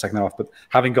maybe not the second half, but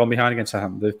having gone behind against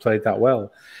Southampton, they've played that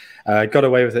well. Got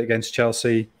away with it against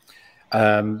Chelsea.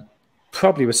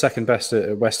 Probably was second best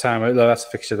at West Ham, although that's a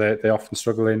fixture they often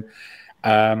struggle in.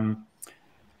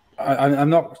 I'm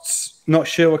not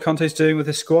sure what Conte's doing with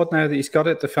his squad now that he's got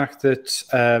it. The fact that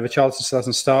Richarlison still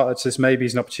hasn't started, so this maybe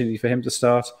is an opportunity for him to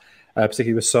start,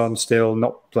 particularly with Son still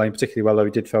not playing particularly well, though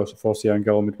he did force the own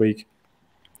goal midweek.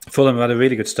 Fulham had a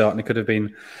really good start, and it could have been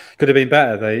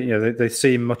better. They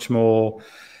seem much more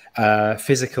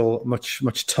physical,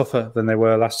 much tougher than they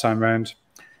were last time round.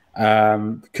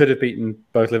 Could have beaten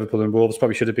both Liverpool and Wolves.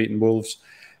 Probably should have beaten Wolves.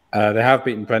 They have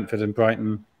beaten Brentford and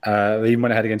Brighton. They even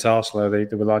went ahead against Arsenal. They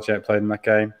were largely outplayed in that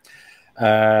game.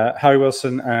 Harry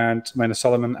Wilson and Mena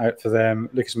Solomon out for them.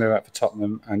 Lucas Moura out for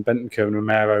Tottenham, and Bentancur and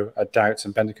Romero are doubts.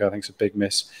 And Bentancur, I think, is a big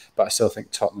miss, but I still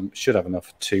think Tottenham should have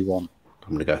enough. 2-1. I'm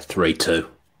going to go 3-2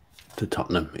 to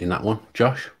Tottenham in that one.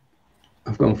 Josh?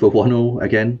 I've gone for 1-1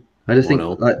 again. I just think,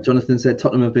 like Jonathan said,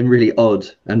 Tottenham have been really odd,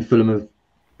 and Fulham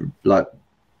have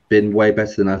been way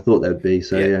better than I thought they'd be.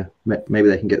 So yeah, maybe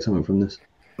they can get something from this.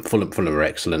 Fulham are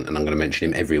excellent, and I'm going to mention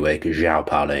him every week. João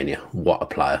Paulinho, what a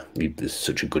player! He's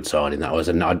such a good signing that was.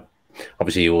 And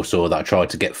obviously, you all saw that I tried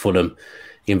to get Fulham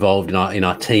involved in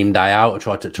our team day out. I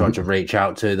tried to reach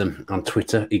out to them on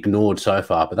Twitter, ignored so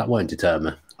far, but that won't deter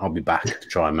me. I'll be back to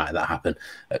try and make that happen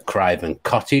at Craven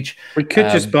Cottage. We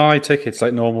could just buy tickets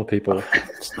like normal people.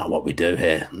 It's not what we do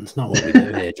here. It's not what we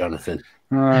do here, Jonathan.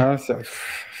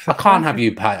 I can't have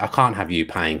you pay. I can't have you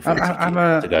paying for I'm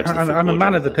a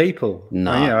man of the people.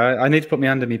 No, I need to put my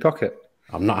hand in my pocket.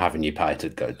 I'm not having you pay to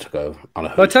go on a.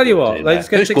 Well, I'll tell you what. Let's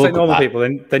get tickets like normal people,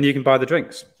 and then you can buy the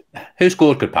drinks. Who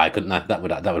scored could pay, couldn't they? That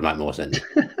would make more sense.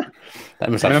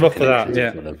 I'm up for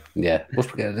that. Yeah.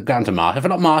 Down to Martin. If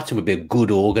not, Martin would be a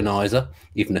good organizer,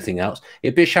 if nothing else.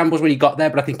 It'd be a shambles when he got there,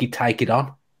 but I think he'd take it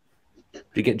on. Do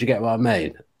you get what I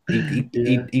mean?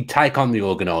 He'd take on the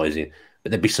organising,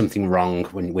 but there'd be something wrong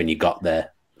when you got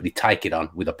there. But he'd take it on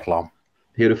with aplomb.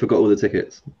 He would have forgot all the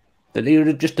tickets. He would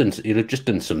have just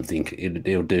done something.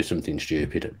 He'll do something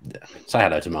stupid. Say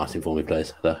hello to Martin for me,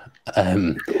 please.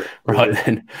 Right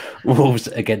then, Wolves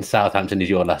against Southampton is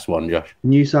your last one, Josh.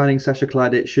 New signing Sasha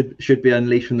Kleidic should be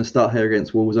unleashed from the start here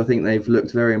against Wolves. I think they've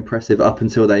looked very impressive up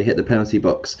until they hit the penalty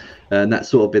box, and that's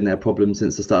sort of been their problem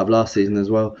since the start of last season as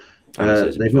well.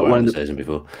 They've not won the season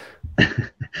before.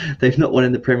 They've not won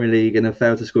in the Premier League and have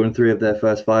failed to score in 3 of their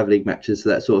first 5 league matches. So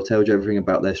that sort of tells you everything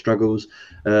about their struggles.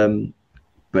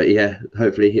 But yeah,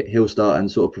 hopefully he'll start and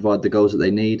sort of provide the goals that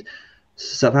they need.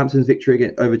 Southampton's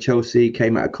victory over Chelsea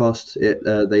came at a cost.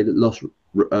 They lost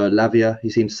Lavia. He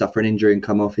seems to suffer an injury and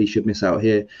come off. He should miss out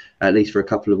here at least for a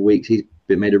couple of weeks. He's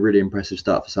made a really impressive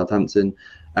start for Southampton.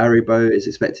 Aribo is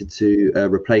expected to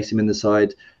replace him in the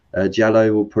side.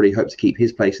 Jallo will probably hope to keep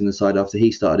his place in the side after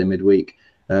he started in midweek.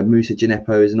 Moussa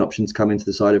Djenepo is an option to come into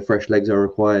the side if fresh legs are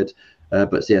required.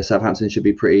 But yeah, Southampton should be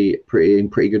in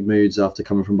pretty good moods after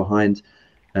coming from behind.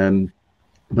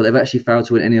 But they've actually failed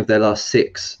to win any of their last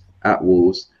 6 at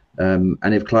Wolves. And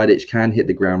if Kleidic can hit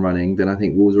the ground running, then I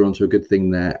think Wolves are onto a good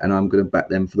thing there. And I'm going to back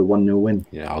them for the 1-0 win.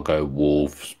 Yeah, I'll go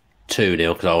Wolves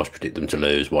 2-0 because I always predict them to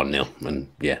lose 1-0. And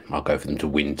yeah, I'll go for them to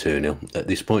win 2-0 at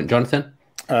this point. Jonathan?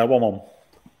 1-1.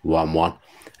 1-1.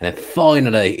 And then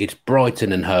finally, it's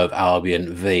Brighton and Hove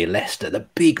Albion v Leicester. The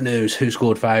big news, who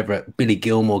scored favourite? Billy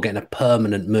Gilmour getting a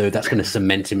permanent move. That's going to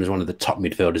cement him as one of the top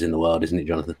midfielders in the world, isn't it,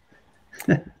 Jonathan?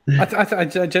 I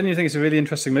genuinely think it's a really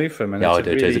interesting move for him. And it's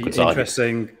a really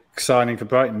interesting signing for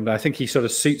Brighton. But I think he sort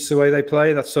of suits the way they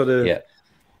play. That's sort of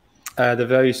the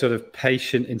very sort of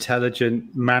patient,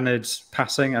 intelligent, mannered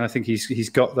passing. And I think he's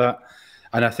got that.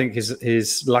 And I think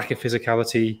his lack of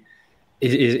physicality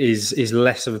is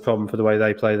less of a problem for the way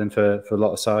they play than for a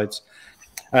lot of sides.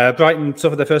 Brighton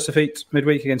suffered their first defeat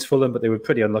midweek against Fulham, but they were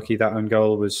pretty unlucky. That own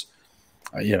goal was,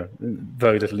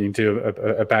 very little you can do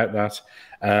about that.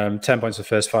 10 points in the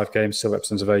first 5 games still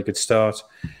represents a very good start.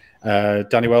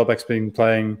 Danny Welbeck's been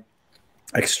playing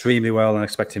extremely well, and I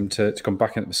expect him to come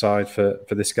back into the side for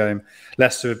this game.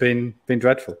 Leicester have been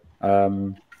dreadful.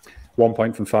 1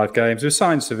 point from 5 games. There were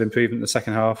signs of improvement in the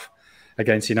second half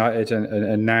against United,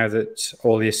 and now that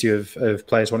all the issue of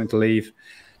players wanting to leave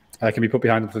can be put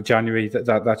behind them for January,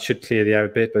 that should clear the air a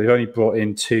bit. But they've only brought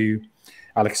in 2,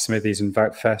 Alex Smithies and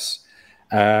Wout Fess.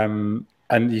 And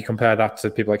you compare that to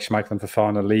people like Schmeichel and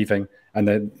Fofana leaving, and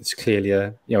then it's clearly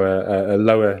a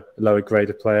lower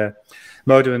graded player.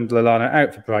 Moder and Lallana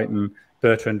out for Brighton.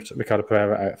 Bertrand, Ricardo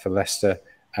Pereira out for Leicester.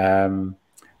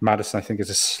 Maddison, I think,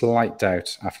 is a slight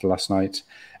doubt after last night.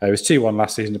 It was 2-1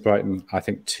 last season to Brighton. I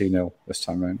think 2-0 this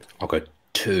time round. I'll go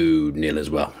 2-0 as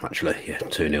well, actually. Yeah,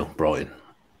 2-0 Brighton.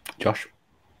 Josh?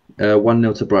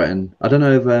 1-0 to Brighton. I don't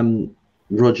know if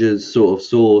Rodgers sort of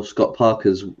saw Scott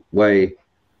Parker's way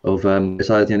of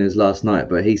deciding his last night,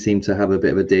 but he seemed to have a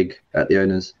bit of a dig at the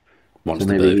owners. So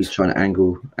maybe he's trying to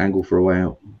angle for a way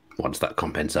out. Wants that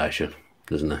compensation.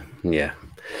 doesn't it? Yeah.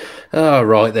 All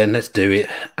right, then, let's do it.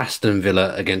 Aston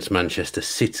Villa against Manchester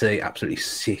City. Absolutely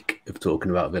sick of talking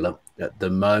about Villa at the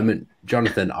moment.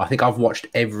 Jonathan, I think I've watched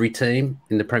every team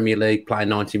in the Premier League play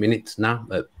 90 minutes now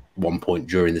at one point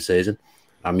during the season.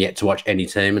 I'm yet to watch any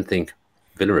team and think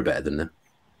Villa are better than them.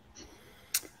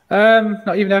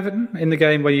 Not even Everton in the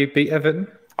game where you beat Everton.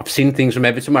 I've seen things from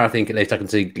Everton where I think at least I can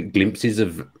see glimpses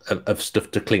of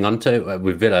stuff to cling on to.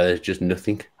 With Villa, there's just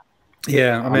nothing.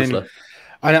 Yeah, I mean,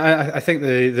 I think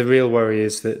the real worry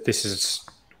is that this is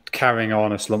carrying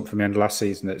on a slump from the end of last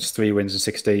season. It's 3 wins and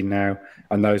 16 now,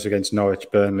 and those against Norwich,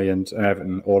 Burnley, and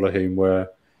Everton, all of whom were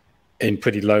in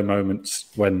pretty low moments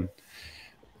when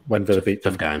Villa beat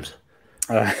them. Tough games.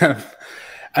 I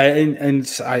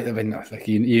mean, like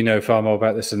you know far more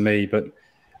about this than me, but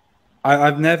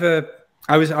I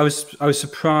was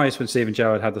surprised when Steven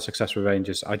Gerrard had the success with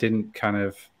Rangers. I didn't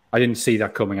see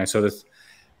that coming.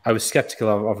 I was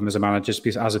skeptical of him as a manager just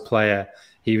because as a player,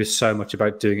 he was so much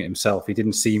about doing it himself. He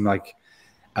didn't seem like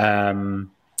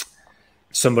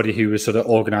somebody who was sort of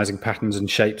organising patterns and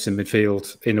shapes in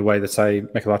midfield in a way that, say,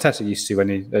 Mikel Arteta used to when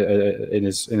he in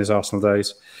his Arsenal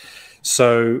days.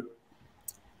 So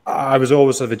I was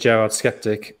always sort of a Gerrard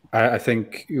skeptic. I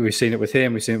think we've seen it with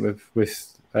him. We've seen it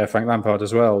with Frank Lampard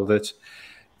as well, that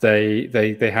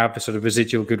they have a sort of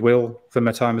residual goodwill from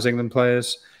their time as England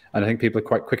players. And I think people are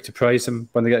quite quick to praise them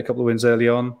when they get a couple of wins early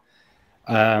on.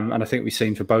 And I think we've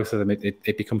seen for both of them,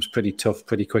 it becomes pretty tough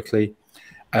pretty quickly.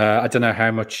 I don't know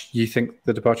how much you think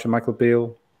the departure of Michael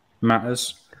Beale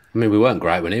matters. I mean, we weren't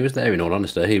great when he was there, in all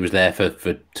honesty. He was there for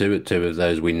two of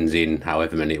those wins in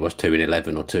however many it was, 2 in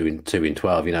 11 or 2 in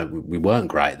 12. You know, we weren't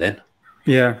great then.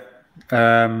 Yeah.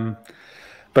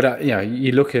 But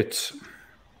you look at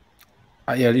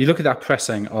that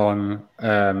pressing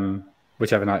on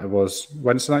whichever night it was,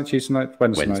 Wednesday night, Tuesday night,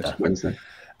 Wednesday.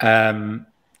 And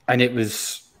it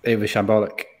was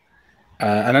shambolic.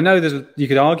 And I know you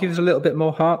could argue there's a little bit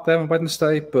more heart there on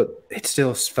Wednesday, but it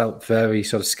still felt very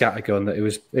sort of scattergun. That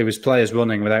it was players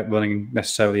running without running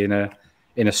necessarily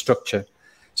in a structure.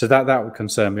 So that would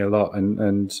concern me a lot.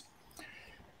 And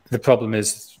the problem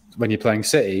is when you're playing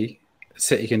City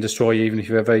can destroy you even if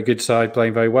you're a very good side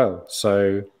playing very well.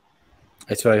 So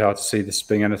it's very hard to see this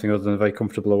being anything other than a very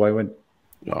comfortable away win.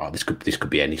 Oh, this could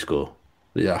be any score.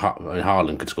 Yeah,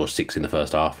 Haaland could score 6 in the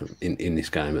first half in this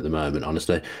game at the moment,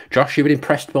 honestly. Josh, you been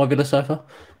impressed by Villa so far?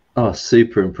 Oh,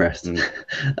 super impressed.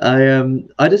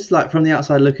 I just, like, from the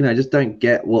outside looking at it, I just don't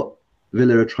get what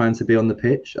Villa are trying to be on the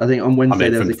pitch. I think on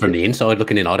Wednesday... from the inside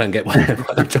looking in, I don't get what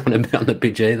they're trying to be on the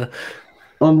pitch either.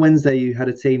 On Wednesday, you had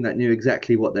a team that knew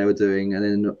exactly what they were doing, and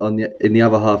then in the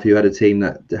other half, you had a team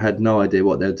that had no idea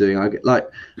what they were doing.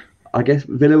 I guess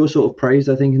Villa was sort of praised,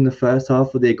 I think, in the first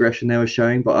half for the aggression they were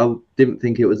showing, but I didn't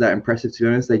think it was that impressive, to be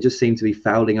honest. They just seemed to be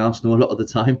fouling Arsenal a lot of the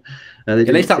time. At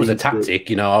least that was a tactic,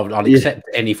 I'll accept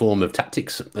any form of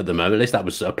tactics at the moment. At least that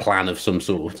was a plan of some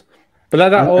sort. But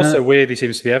that also weirdly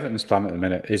seems to be Everton's plan at the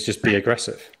minute, is just be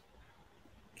aggressive.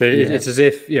 It's as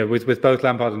if, with both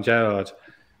Lampard and Gerrard,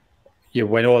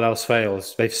 when all else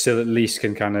fails, they still at least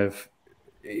can kind of,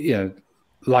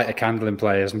 light a candle in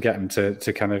players and get them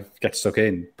to kind of get stuck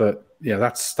in. But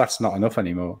that's not enough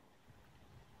anymore.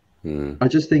 I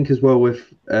just think as well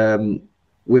with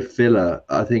Villa,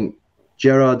 I think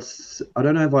Gerrard's, I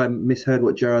don't know if I misheard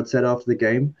what Gerrard said after the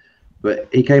game, but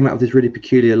he came out with this really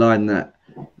peculiar line that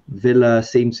Villa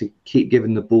seem to keep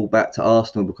giving the ball back to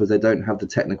Arsenal because they don't have the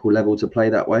technical level to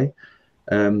play that way,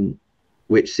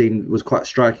 which was quite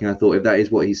striking. I thought, if that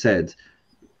is what he said,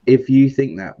 if you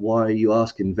think that, why are you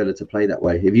asking Villa to play that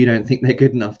way? If you don't think they're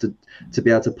good enough to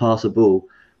be able to pass a ball,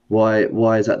 why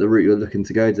is that the route you're looking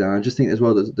to go down? I just think as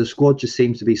well that the squad just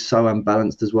seems to be so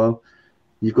unbalanced as well.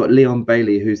 You've got Leon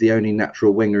Bailey, who's the only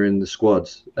natural winger in the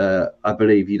squad. I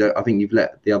believe I think you've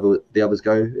let the others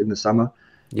go in the summer.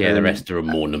 Yeah, the rest are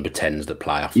more number 10s that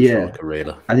play off the striker,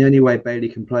 really. And the only way Bailey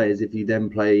can play is if you then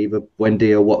play either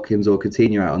Buendia, Watkins, or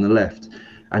Coutinho out on the left,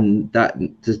 and that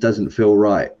just doesn't feel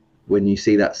right when you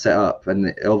see that set up, and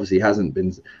it obviously hasn't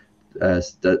been,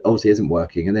 obviously isn't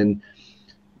working. And then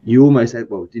you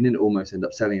didn't almost end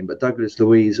up selling him, but Douglas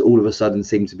Luiz all of a sudden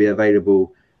seemed to be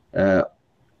available,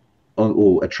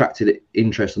 or attracted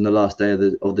interest on the last day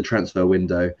of the transfer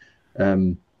window,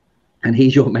 and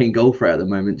he's your main goal threat at the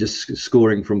moment, just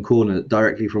scoring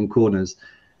directly from corners.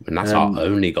 And that's our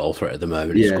only goal threat at the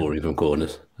moment, is scoring from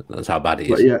corners. That's how bad it is.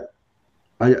 But yeah,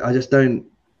 I just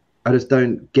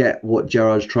don't get what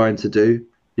Gerrard's trying to do.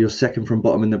 You're second from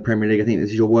bottom in the Premier League. I think this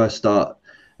is your worst start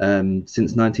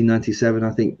since 1997.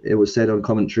 I think it was said on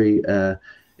commentary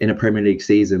in a Premier League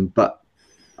season. But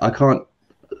I can't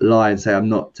lie and say I'm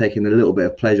not taking a little bit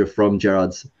of pleasure from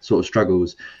Gerrard's sort of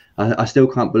struggles. I still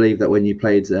can't believe that when you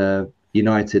played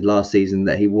United last season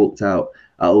that he walked out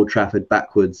at Old Trafford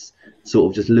backwards, sort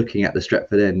of just looking at the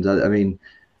Stretford end. I mean,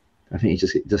 I think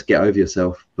you just get over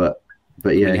yourself. But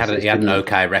yeah, I mean, he had an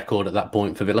okay record at that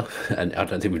point for Villa, and I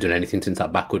don't think we've done anything since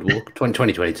that backward walk.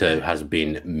 2022 has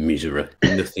been misery,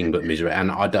 nothing but misery,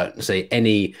 and I don't see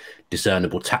any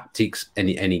discernible tactics,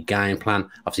 any game plan.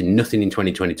 I've seen nothing in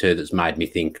 2022 that's made me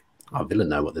think, oh, Villa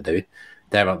know what they're doing.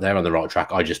 They're on the right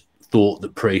track. I just thought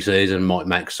that pre-season might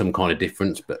make some kind of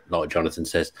difference, but like Jonathan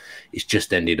says, it's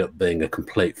just ended up being a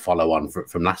complete follow-on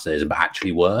from last season, but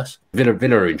actually worse. Villa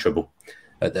are in trouble.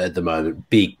 At the moment,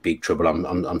 big trouble.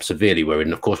 I'm severely worried.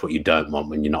 And of course, what you don't want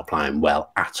when you're not playing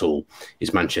well at all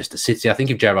is Manchester City. I think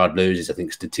if Gerrard loses, I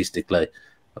think statistically,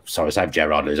 sorry, I say if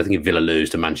Gerrard loses, I think if Villa lose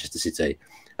to Manchester City,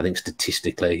 I think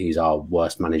statistically he's our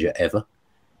worst manager ever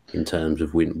in terms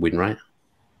of win rate.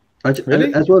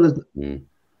 Really? As well as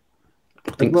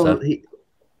I think so.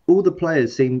 All the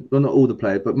players seem, well, not all the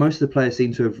players, but most of the players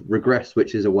seem to have regressed,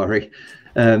 which is a worry.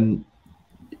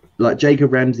 Like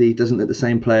Jacob Ramsey doesn't look the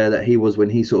same player that he was when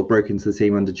he sort of broke into the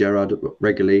team under Gerrard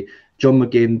regularly. John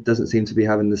McGinn doesn't seem to be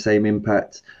having the same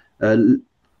impact. The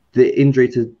injury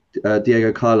to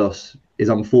Diego Carlos is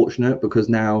unfortunate because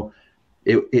now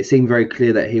it seemed very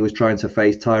clear that he was trying to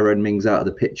phase Tyrone Mings out of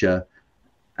the picture,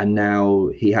 and now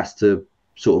he has to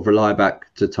sort of rely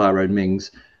back to Tyrone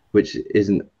Mings, which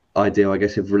isn't ideal. I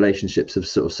guess if relationships have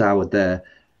sort of soured there.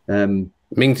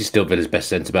 Mings is still Villa's best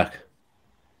centre-back.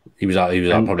 He was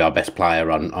probably our best player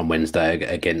on Wednesday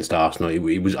against Arsenal.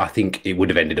 He was. I think it would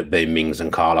have ended up being Mings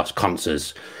and Carlos.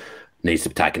 Concer's needs to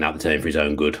be taken out of the team for his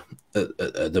own good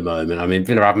at the moment. I mean,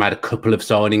 Villa have made a couple of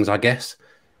signings, I guess,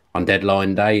 on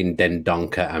deadline day in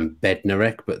Dendoncker and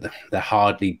Bednarek, but they're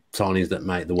hardly signings that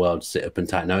make the world sit up and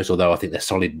take notice, although I think they're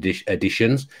solid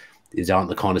additions. These aren't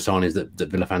the kind of signings that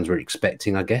Villa fans were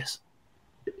expecting, I guess.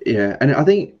 Yeah, and I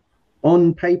think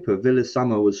on paper, Villa's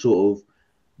summer was sort of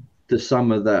the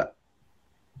summer that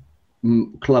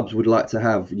clubs would like to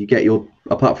have. You get your,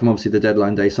 apart from obviously the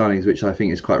deadline day signings, which I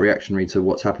think is quite reactionary to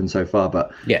what's happened so far,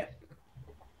 but yeah,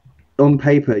 on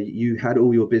paper you had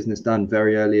all your business done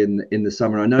very early in the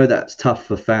summer. I know that's tough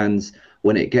for fans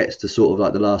when it gets to sort of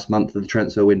like the last month of the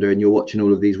transfer window and you're watching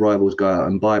all of these rivals go out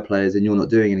and buy players and you're not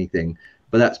doing anything,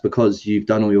 but that's because you've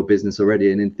done all your business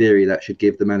already, and in theory that should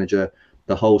give the manager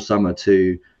the whole summer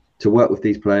to work with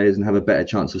these players and have a better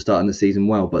chance of starting the season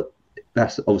well. But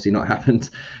that's obviously not happened.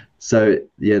 So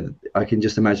yeah, I can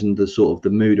just imagine the sort of the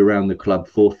mood around the club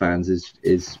for fans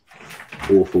is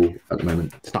awful at the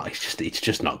moment. It's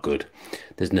just not good.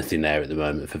 There's nothing there at the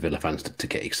moment for Villa fans to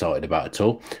get excited about at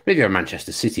all. But if you're a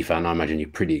Manchester City fan, I imagine you're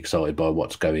pretty excited by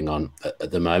what's going on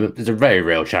at the moment. There's a very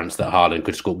real chance that Haaland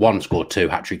could score 2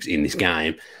 hat-tricks in this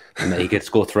game, and that he could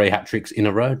score 3 hat-tricks in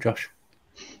a row, Josh.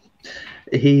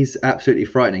 He's absolutely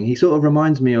frightening. He sort of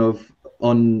reminds me of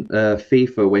on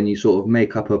FIFA when you sort of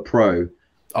make up a pro.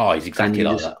 Oh, he's exactly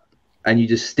like that. And you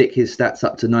just stick his stats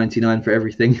up to 99 for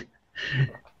everything.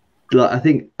 Like I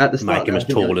think at the start, make him as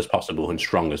tall as possible and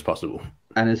strong as possible,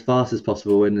 and as fast as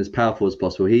possible and as powerful as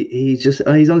possible. He's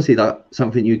honestly like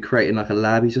something you'd create in like a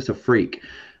lab. He's just a freak.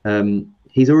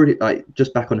 He's already like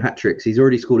just back on hat tricks. He's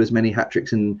already scored as many hat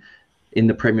tricks in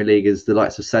the Premier League as the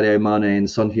likes of Sadio Mane and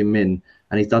Son Heung-min,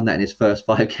 and he's done that in his first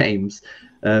 5 games.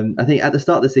 I think at the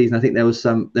start of the season, I think there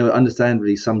were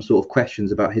understandably some sort of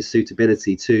questions about his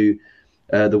suitability to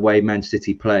the way Manchester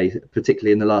City play,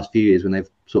 particularly in the last few years when they've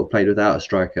sort of played without a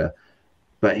striker.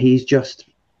 But he's just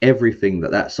everything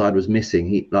that side was missing.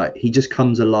 He just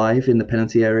comes alive in the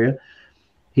penalty area.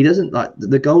 He doesn't like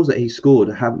the goals that he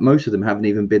scored. Most of them haven't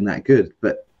even been that good,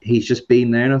 but he's just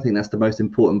been there, and I think that's the most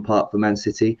important part for Man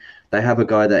City. They have a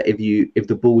guy that if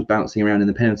the ball's bouncing around in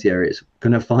the penalty area, it's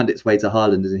going to find its way to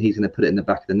Haaland, and he's going to put it in the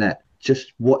back of the net.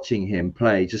 Just watching him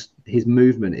play, just his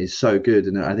movement is so good,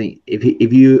 and I think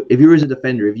if you're as a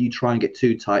defender, if you try and get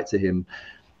too tight to him,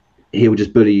 he'll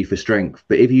just bully you for strength.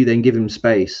 But if you then give him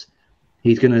space,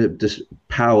 he's going to just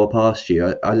power past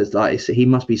you. He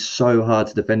must be so hard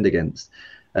to defend against.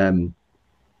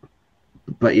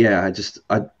 But yeah,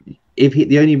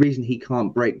 the only reason he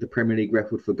can't break the Premier League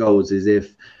record for goals is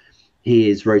if he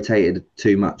is rotated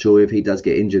too much or if he does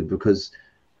get injured, because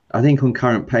I think on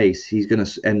current pace, he's going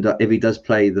to end up, if he does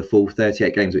play the full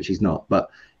 38 games, which he's not, but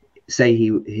say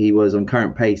he was on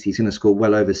current pace, he's going to score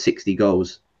well over 60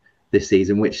 goals this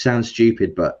season, which sounds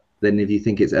stupid, but then if you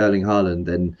think it's Erling Haaland,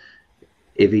 then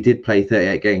if he did play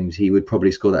 38 games, he would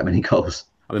probably score that many goals.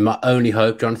 I mean, my only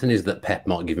hope, Jonathan, is that Pep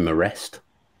might give him a rest.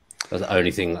 That's the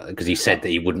only thing, because he said that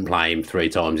he wouldn't play him 3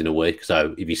 times in a week.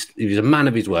 So if he's a man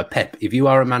of his word, Pep, if you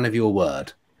are a man of your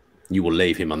word, you will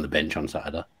leave him on the bench on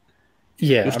Saturday.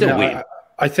 Yeah, You'll still win.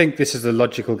 I think this is a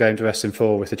logical game to rest him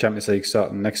for with the Champions League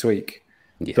starting next week.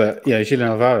 Yeah. But yeah, Julian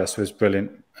Alvarez was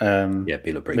brilliant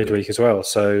midweek as well.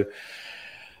 So,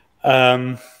 I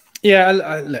mean,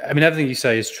 everything you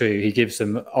say is true. He gives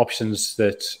them options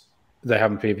that they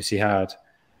haven't previously had.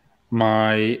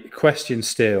 My question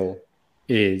still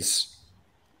is,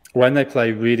 when they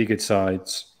play really good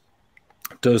sides,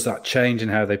 does that change in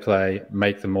how they play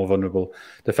make them more vulnerable?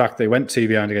 The fact they went 2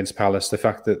 behind against Palace, the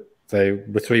fact that they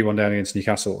were 3-1 down against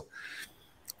Newcastle,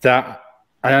 and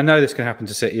I know this can happen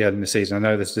to City early in the season. I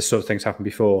know this sort of things happened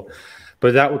before,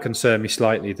 but that would concern me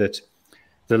slightly, that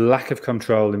the lack of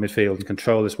control in midfield, and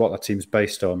control is what that team's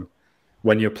based on,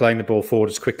 when you're playing the ball forward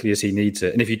as quickly as he needs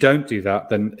it. And if you don't do that,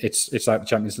 then it's like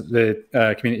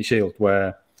the Community Shield,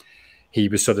 where he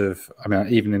was sort of, I mean,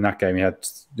 even in that game, he had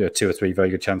 2 or 3 very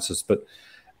good chances, but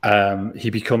he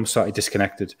becomes slightly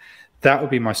disconnected. That would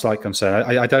be my slight concern.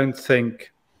 I don't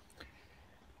think,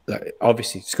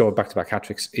 obviously, scoring back-to-back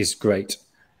hat-tricks is great.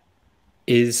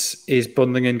 Is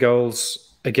bundling in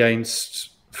goals against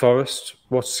Forest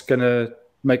what's going to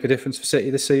make a difference for City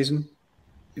this season?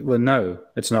 Well, no,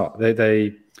 it's not. They've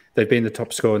been the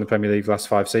top scorer in the Premier League the last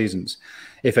 5 seasons.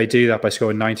 If they do that by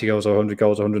scoring 90 goals or 100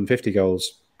 goals or 150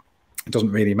 goals, it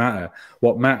doesn't really matter.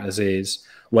 What matters is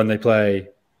when they play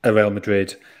a Real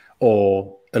Madrid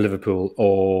or a Liverpool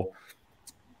or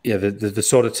the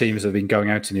sort of teams that have been going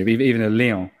out to you, even a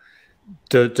Lyon,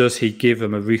 does he give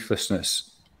them a ruthlessness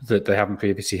that they haven't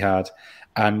previously had?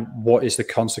 And what is the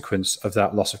consequence of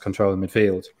that loss of control in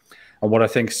midfield? And what I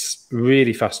think is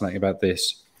really fascinating about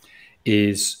this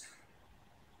is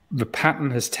the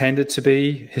pattern has tended to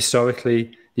be,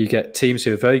 historically, you get teams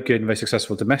who are very good and very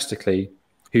successful domestically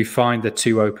who find they're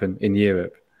too open in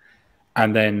Europe,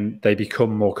 and then they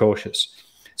become more cautious.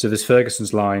 So there's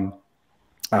Ferguson's line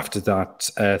after that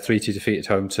 3-2 defeat at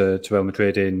home to Real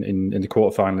Madrid in the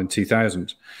quarterfinal in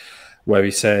 2000, where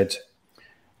he said,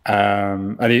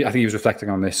 and I think he was reflecting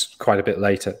on this quite a bit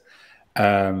later.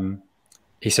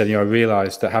 He said, I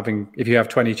realised that if you have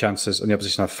 20 chances and the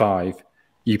opposition have 5,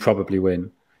 you probably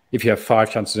win. If you have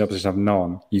 5 chances and the opposition have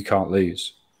none, you can't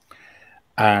lose.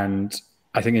 And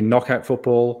I think in knockout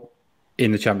football,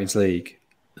 in the Champions League,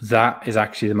 that is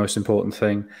actually the most important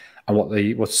thing. And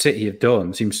what City have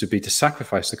done seems to be to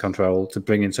sacrifice the control to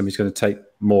bring in somebody who's going to take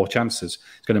more chances.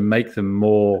 It's going to make them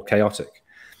more chaotic.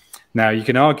 Now, you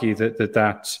can argue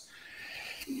that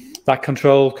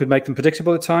control could make them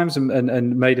predictable at times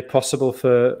and made it possible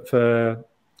for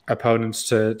opponents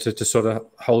to sort of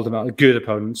hold them at, good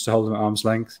opponents to hold them at arm's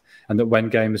length, and that when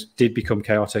games did become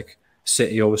chaotic,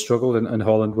 City always struggled, and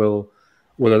Haaland will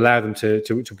allow them to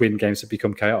win games that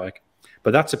become chaotic.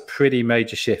 But that's a pretty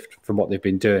major shift from what they've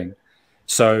been doing.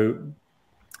 So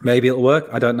maybe it'll work.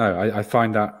 I don't know. I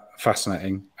find that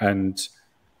fascinating, and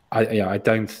I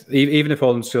don't. Even if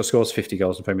Haaland still scores 50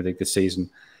 goals in the Premier League this season,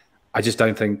 I just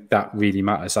don't think that really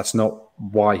matters. That's not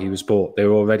why he was bought. They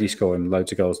were already scoring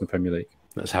loads of goals in the Premier League.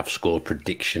 Let's have score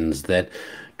predictions then.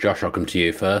 Josh, I'll come to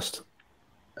you first.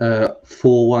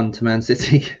 4-1 to Man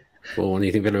City. 4-1.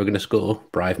 You think Villa are going to score?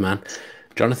 Brave man.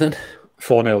 Jonathan?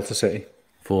 4-0 to City.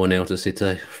 4-0 to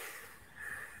City.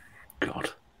 God.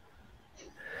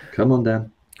 Come on,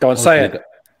 Dan. Go on, say it.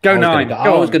 Go 9. I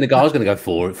was going to go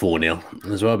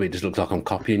 4-0 as well, but it just looks like I'm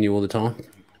copying you all the time.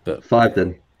 But 5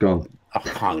 then. Go on. I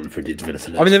can't predict Villa.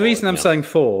 I mean, the reason I'm saying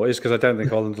 4 is because I don't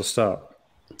think Haaland will start.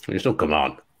 You still come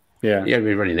on. Yeah. Yeah,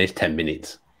 we're running this 10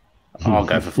 minutes. I'll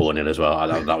go for 4-0 as well.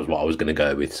 That was what I was going to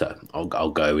go with, so I'll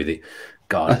go with it.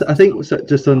 God. I think, so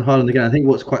just on Haaland again, I think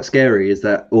what's quite scary is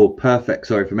that,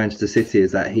 for Manchester City,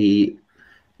 is that he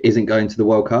isn't going to the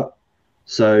World Cup.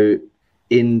 So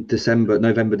in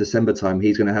November, December time,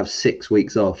 he's going to have 6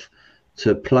 weeks off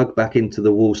to plug back into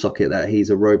the wall socket that he's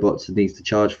a robot and needs to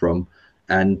charge from.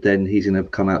 And then he's going to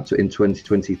come out in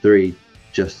 2023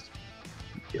 just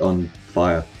on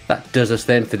fire. That does us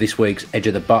then for this week's Edge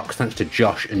of the Box. Thanks to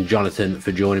Josh and Jonathan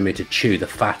for joining me to chew the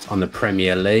fat on the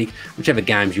Premier League. Whichever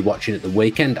games you're watching at the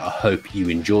weekend, I hope you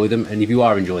enjoy them. And if you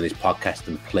are enjoying this podcast,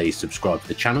 then please subscribe to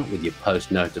the channel with your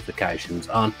post notifications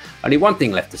on. Only one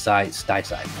thing left to say, stay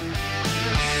safe.